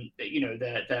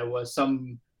 There were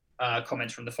some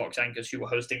comments from the Fox anchors who were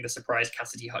hosting the surprise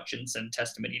Cassidy Hutchinson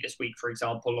testimony this week, for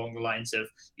example, along the lines of,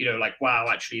 wow,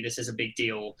 actually, this is a big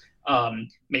deal.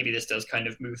 Maybe this does kind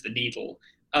of move the needle.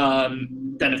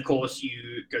 Then, of course,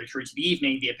 you go through to the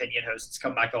evening, the opinion hosts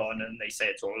come back on and they say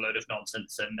it's all a load of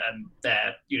nonsense and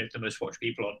they're, the most watched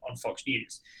people on Fox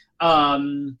News.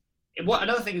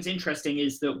 Another thing that's interesting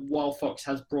is that while Fox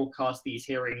has broadcast these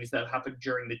hearings that happened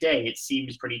during the day, it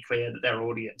seems pretty clear that their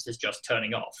audience is just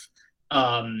turning off.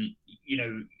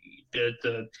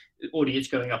 The audience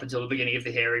going up until the beginning of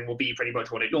the hearing will be pretty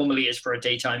much what it normally is for a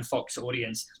daytime Fox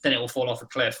audience. Then it will fall off a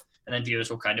cliff, and then viewers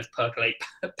will kind of percolate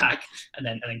back and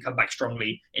then come back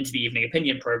strongly into the evening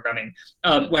opinion programming.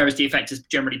 Whereas the effect has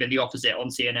generally been the opposite on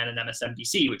CNN and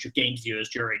MSNBC, which have gained viewers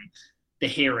during the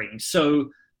hearing.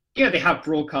 So, they have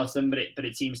broadcast them, but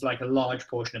it seems like a large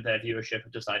portion of their viewership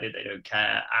have decided they don't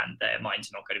care and their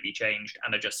minds are not going to be changed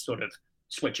and are just sort of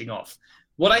switching off.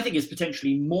 What I think is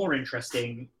potentially more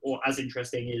interesting, or as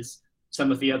interesting, is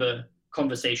some of the other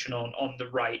conversation on the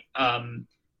right,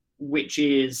 which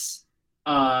is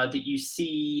that you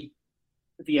see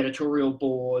the editorial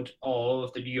board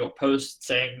of the New York Post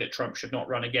saying that Trump should not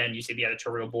run again. You see the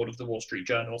editorial board of the Wall Street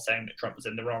Journal saying that Trump was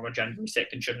in the wrong on January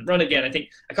 6th and shouldn't run again. I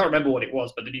can't remember what it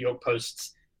was, but the New York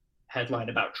Post's headline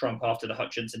about Trump after the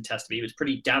Hutchinson testimony was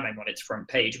pretty damning on its front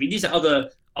page. I mean, these are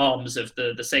other arms of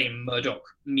the same Murdoch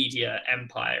media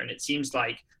empire, and it seems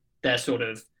like they're sort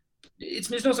of,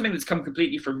 it's not something that's come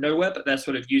completely from nowhere, but they're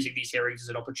sort of using these hearings as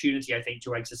an opportunity, I think,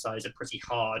 to exercise a pretty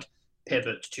hard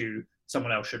pivot to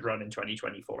someone else should run in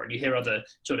 2024. And you hear other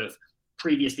sort of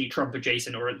previously Trump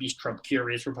adjacent or at least Trump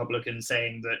curious Republicans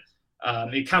saying that,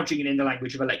 couching it in the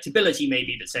language of electability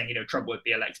maybe, but saying, Trump won't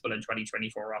be electable in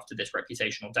 2024 after this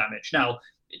reputational damage. Now,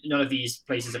 none of these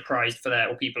places are prized for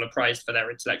people are prized for their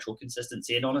intellectual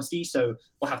consistency and honesty. So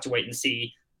we'll have to wait and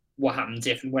see what happens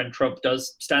if and when Trump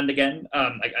does stand again.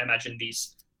 I imagine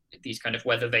these kind of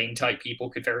weather vane type people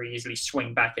could very easily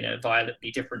swing back in a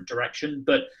violently different direction.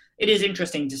 But it is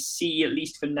interesting to see, at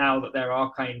least for now, that there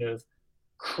are kind of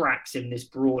cracks in this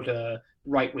broader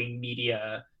right-wing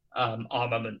media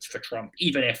armament for Trump,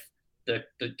 even if the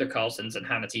Carlsons and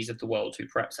Hannitys of the world, who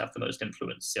perhaps have the most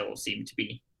influence, still seem to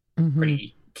be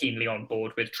pretty keenly on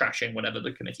board with trashing whatever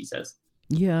the committee says.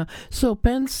 Yeah. So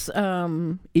Pence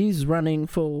is running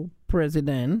for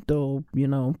president, or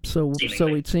so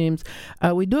it seems.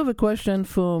 We do have a question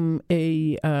from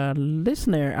a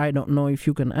listener. I don't know if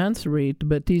you can answer it,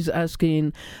 but he's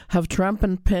asking: have Trump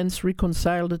and Pence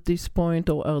reconciled at this point,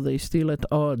 or are they still at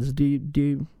odds? Do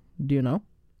you know?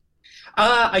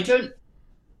 I don't.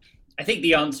 I think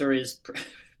the answer is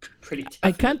pretty.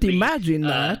 I can't imagine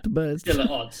that, but still at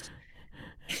odds.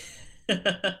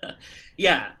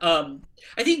 Yeah.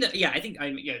 I think that. Yeah. I think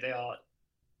they are.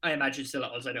 I imagine still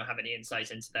at odds. I don't have any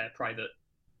insight into their private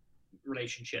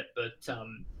relationship, but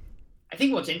I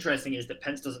think what's interesting is that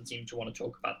Pence doesn't seem to want to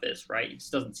talk about this. Right? He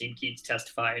just doesn't seem keen to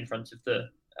testify in front of the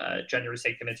January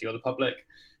 6th committee or the public.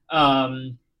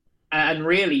 And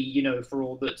really, for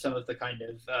all that some of the kind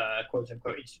of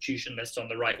quote-unquote institutionalists on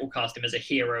the right will cast him as a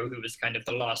hero who was kind of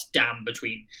the last dam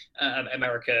between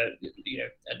America,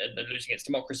 and losing its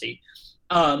democracy.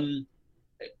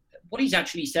 What he's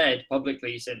actually said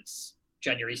publicly since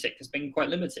January 6th has been quite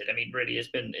limited. I mean, really,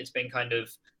 it's been kind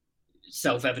of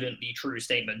self-evidently true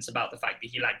statements about the fact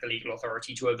that he lacked the legal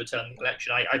authority to overturn the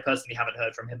election. I personally haven't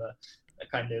heard from him a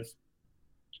kind of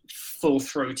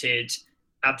full-throated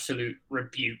absolute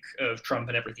rebuke of Trump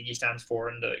and everything he stands for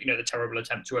and the terrible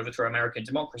attempt to overthrow American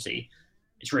democracy.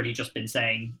 It's really just been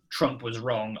saying Trump was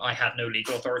wrong. I have no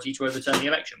legal authority to overturn the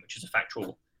election, which is a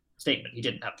factual statement. He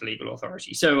didn't have the legal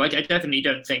authority. So I definitely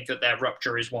don't think that their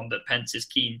rupture is one that Pence is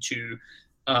keen to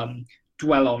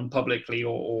dwell on publicly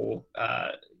or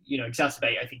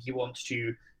exacerbate. I think he wants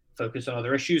to focus on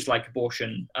other issues like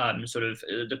abortion, sort of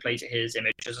to play to his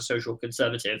image as a social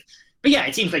conservative. But yeah,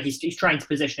 it seems like he's trying to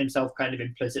position himself kind of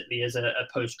implicitly as a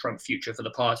post-Trump future for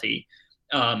the party,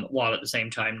 while at the same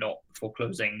time not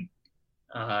foreclosing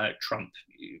Trump,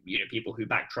 people who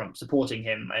back Trump supporting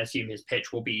him. I assume his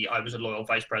pitch will be, I was a loyal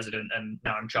vice president and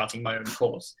now I'm charting my own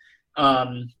course,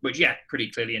 which, yeah, pretty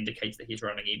clearly indicates that he's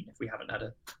running, even if we haven't had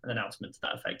an announcement to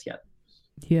that effect yet.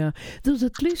 Yeah, there's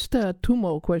at least two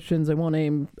more questions I want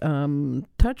to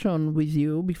touch on with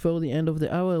you before the end of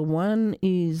the hour. One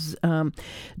is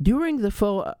during the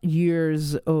 4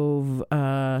 years of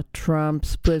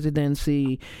Trump's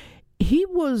presidency, he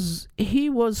was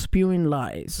spewing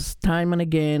lies time and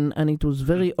again, and it was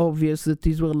very obvious that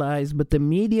these were lies, but the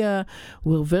media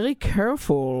were very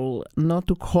careful not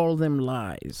to call them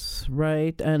lies,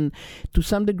 right? And to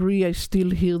some degree, I still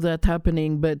hear that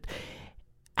happening, but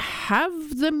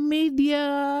have the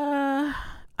media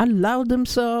allowed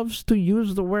themselves to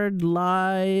use the word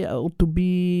lie or to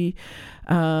be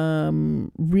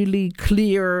really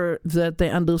clear that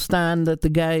they understand that the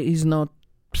guy is not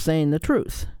saying the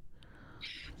truth?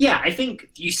 Yeah, I think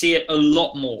you see it a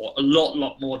lot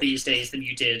more these days than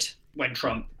you did when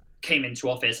Trump came into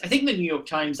office. I think the New York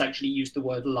Times actually used the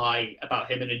word lie about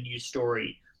him in a news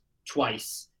story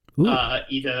twice.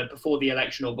 Either before the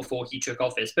election or before he took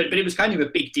office. But it was kind of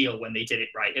a big deal when they did it,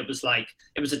 right? It was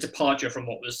a departure from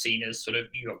what was seen as sort of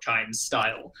New York Times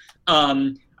style.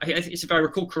 If I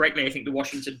recall correctly, I think the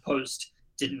Washington Post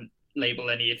didn't label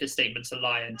any of his statements a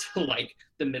lie until like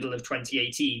the middle of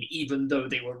 2018, even though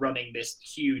they were running this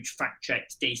huge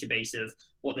fact-checked database of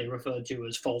what they referred to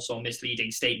as false or misleading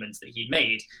statements that he'd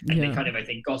made. And they kind of, I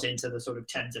think, got into the sort of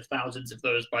tens of thousands of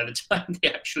those by the time they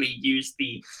actually used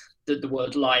the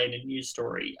word lie in a news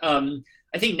story. I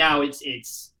think now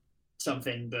it's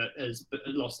something that has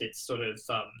lost its sort of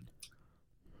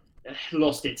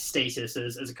lost its status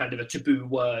as a kind of a taboo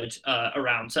word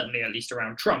around, certainly at least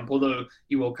around Trump, although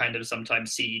you will kind of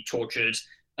sometimes see tortured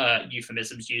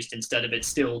euphemisms used instead of it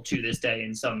still to this day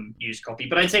in some news copy.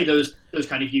 But I'd say those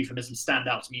kind of euphemisms stand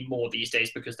out to me more these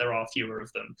days because there are fewer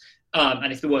of them.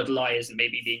 And if the word lie isn't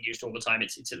maybe being used all the time,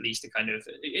 it's at least a kind of,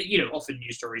 often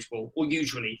news stories will, or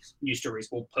usually news stories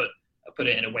will put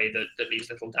it in a way that leaves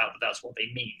little doubt that that's what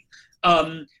they mean.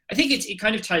 I think it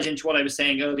kind of ties into what I was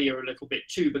saying earlier a little bit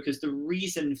too, because the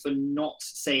reason for not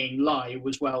saying lie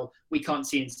was, well, we can't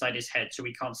see inside his head, so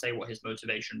we can't say what his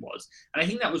motivation was. And I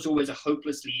think that was always a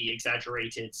hopelessly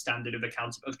exaggerated standard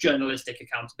of journalistic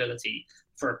accountability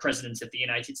for a president of the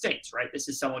United States, right? This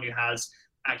is someone who has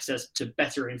access to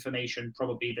better information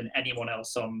probably than anyone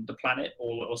else on the planet,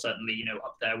 or certainly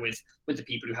up there with the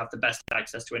people who have the best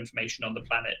access to information on the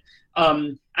planet,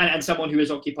 and someone who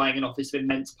is occupying an office of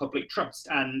immense public trust.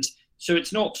 And so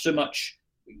it's not so much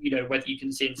whether you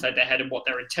can see inside their head and what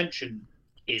their intention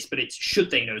is, but it's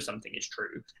should they know something is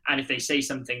true, and if they say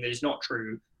something that is not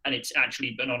true and it's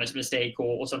actually an honest mistake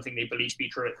or something they believe to be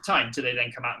true at the time, do they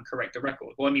then come out and correct the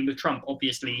record? Well, I mean, with Trump,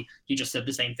 obviously, he just said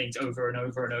the same things over and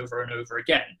over and over and over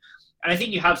again. And I think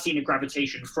you have seen a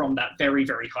gravitation from that very,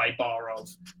 very high bar of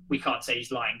we can't say he's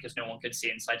lying because no one can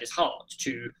see inside his heart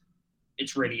to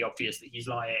it's really obvious that he's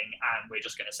lying and we're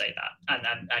just going to say that.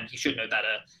 And he should know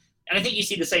better. And I think you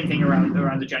see the same thing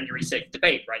around the January 6th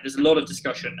debate, right? There's a lot of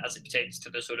discussion as it pertains to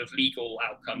the sort of legal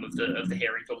outcome of the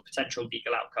hearing, or the potential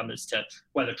legal outcome as to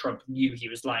whether Trump knew he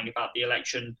was lying about the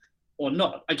election or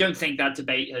not. I don't think that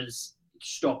debate has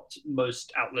stopped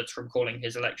most outlets from calling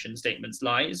his election statements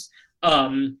lies.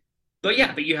 But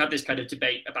you have this kind of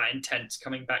debate about intent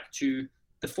coming back to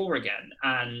the fore again.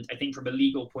 And I think from a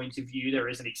legal point of view, there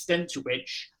is an extent to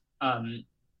which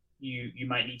you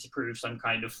might need to prove some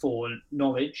kind of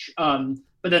foreknowledge.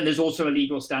 But then there's also a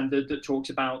legal standard that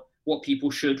talks about what people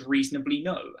should reasonably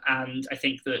know. And I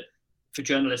think that for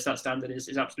journalists, that standard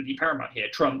is absolutely paramount here.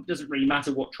 Trump, doesn't really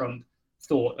matter what Trump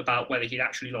thought about whether he'd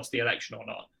actually lost the election or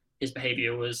not. His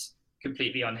behavior was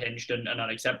completely unhinged and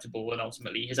unacceptable. And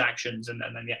ultimately his actions and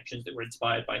then the actions that were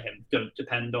inspired by him don't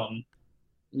depend on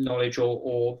knowledge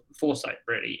or foresight,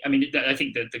 really. I mean, I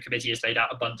think that the committee has laid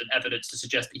out abundant evidence to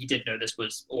suggest that he did know this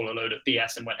was all a load of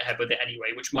BS and went ahead with it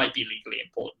anyway, which might be legally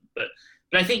important. But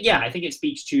I think it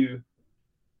speaks to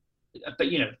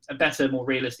a better, more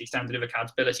realistic standard of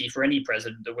accountability for any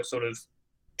president that we're sort of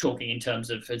talking in terms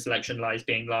of his election lies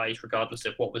being lies, regardless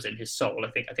of what was in his soul.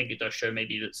 I think it does show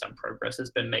maybe that some progress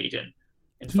has been made in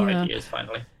 5 years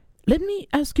finally. Let me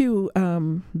ask you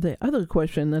the other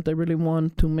question that I really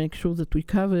want to make sure that we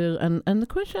cover. And the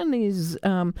question is,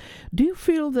 do you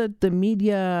feel that the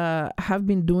media have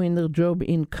been doing their job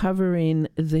in covering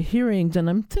the hearings? And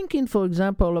I'm thinking, for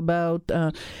example, about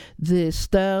the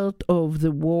start of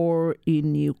the war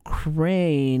in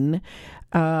Ukraine.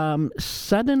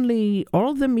 Suddenly,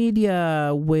 all the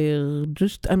media were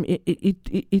just,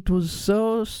 it was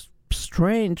so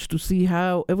strange to see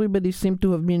how everybody seemed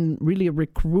to have been really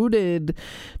recruited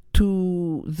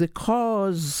to the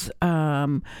cause.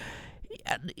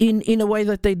 in a way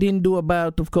that they didn't do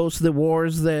about, of course, the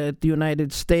wars that the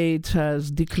United States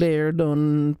has declared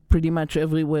on pretty much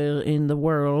everywhere in the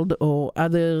world, or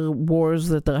other wars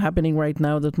that are happening right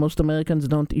now that most Americans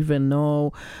don't even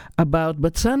know about.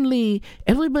 But suddenly,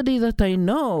 everybody that I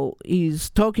know is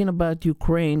talking about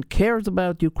Ukraine, cares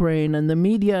about Ukraine, and the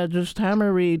media just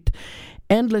hammer it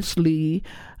endlessly.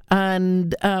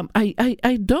 And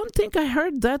I don't think I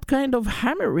heard that kind of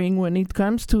hammering when it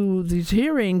comes to these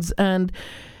hearings. And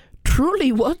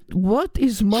truly, what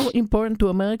is more important to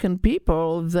American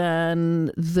people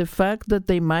than the fact that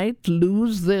they might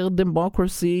lose their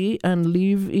democracy and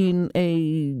live in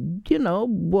a,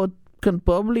 what can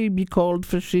probably be called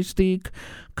fascistic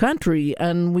country?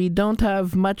 And we don't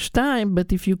have much time,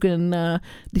 but if you can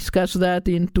discuss that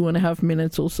in 2.5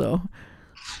 minutes or so.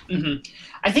 Mm-hmm.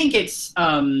 I think it's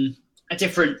a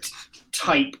different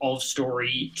type of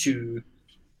story to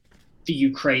the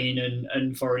Ukraine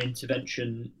and foreign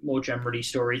intervention more generally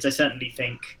stories. I certainly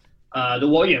think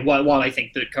while I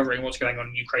think that covering what's going on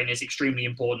in Ukraine is extremely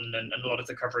important and a lot of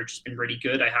the coverage has been really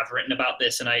good, I have written about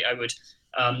this, and I would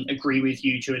agree with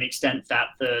you to an extent that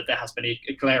there has been a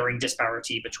glaring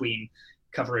disparity between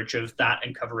coverage of that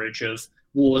and coverage of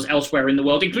wars elsewhere in the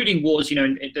world, including wars,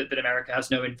 that America has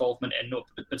no involvement in,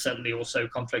 but certainly also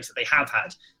conflicts that they have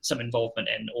had some involvement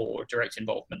in or direct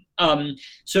involvement.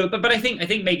 But I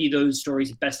think maybe those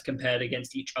stories are best compared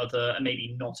against each other and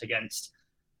maybe not against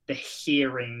the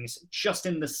hearings, just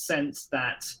in the sense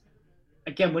that,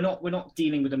 again, we're not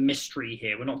dealing with a mystery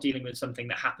here. We're not dealing with something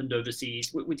that happened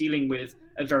overseas. We're dealing with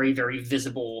a very, very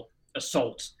visible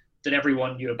assault that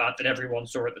everyone knew about, that everyone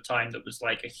saw at the time, that was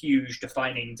like a huge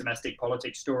defining domestic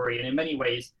politics story, and in many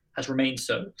ways has remained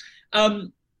so.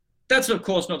 That's, of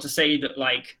course, not to say that,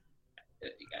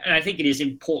 and I think it is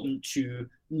important to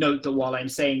note that while I'm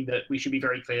saying that we should be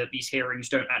very clear that these hearings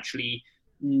don't actually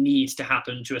need to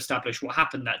happen to establish what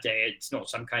happened that day, it's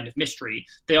not some kind of mystery,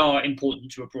 they are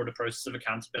important to a broader process of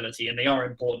accountability, and they are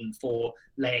important for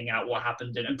laying out what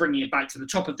happened and bringing it back to the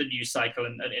top of the news cycle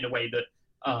and in a way that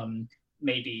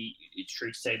maybe it's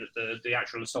true to say that the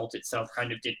actual assault itself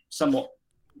kind of did somewhat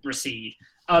recede.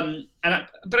 But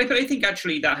I think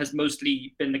actually that has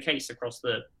mostly been the case across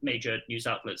the major news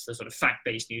outlets, the sort of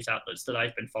fact-based news outlets that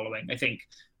I've been following. I think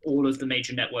all of the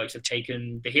major networks have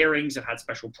taken the hearings, have had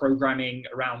special programming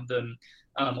around them.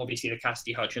 Obviously, the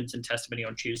Cassidy Hutchinson testimony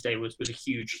on Tuesday was a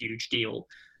huge, huge deal.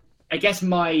 I guess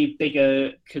my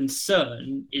bigger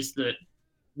concern is that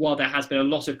while there has been a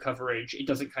lot of coverage, it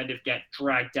doesn't kind of get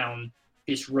dragged down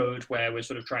this road where we're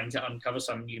sort of trying to uncover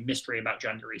some new mystery about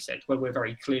January 6th, where we're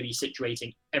very clearly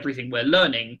situating everything we're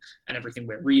learning and everything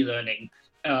we're relearning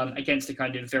against a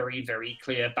kind of very, very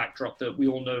clear backdrop that we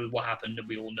all know what happened and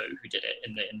we all know who did it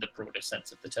in the broadest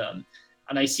sense of the term.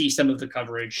 And I see some of the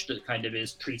coverage that kind of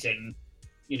is treating,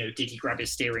 did he grab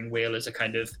his steering wheel as a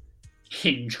kind of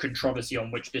hinge controversy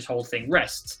on which this whole thing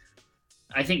rests.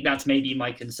 I think that's maybe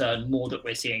my concern more, that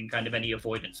we're seeing kind of any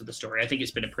avoidance of the story. I think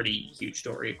it's been a pretty huge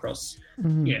story across,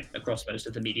 across most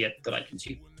of the media that I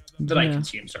consume.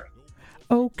 Sorry.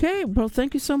 Okay, well,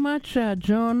 thank you so much,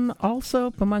 John.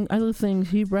 Also, among other things,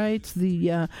 he writes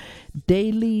the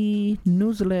daily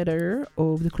newsletter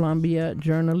of the Columbia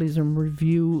Journalism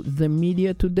Review, The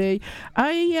Media Today.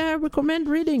 I recommend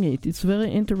reading it. It's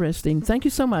very interesting. Thank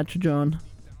you so much, John.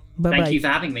 Bye-bye. Thank you for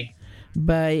having me.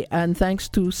 Bye, and thanks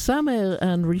to Samer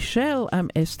and Richelle, I'm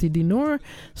STD Noor.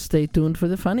 Stay tuned for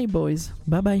the Funny Boys.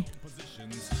 Bye-bye.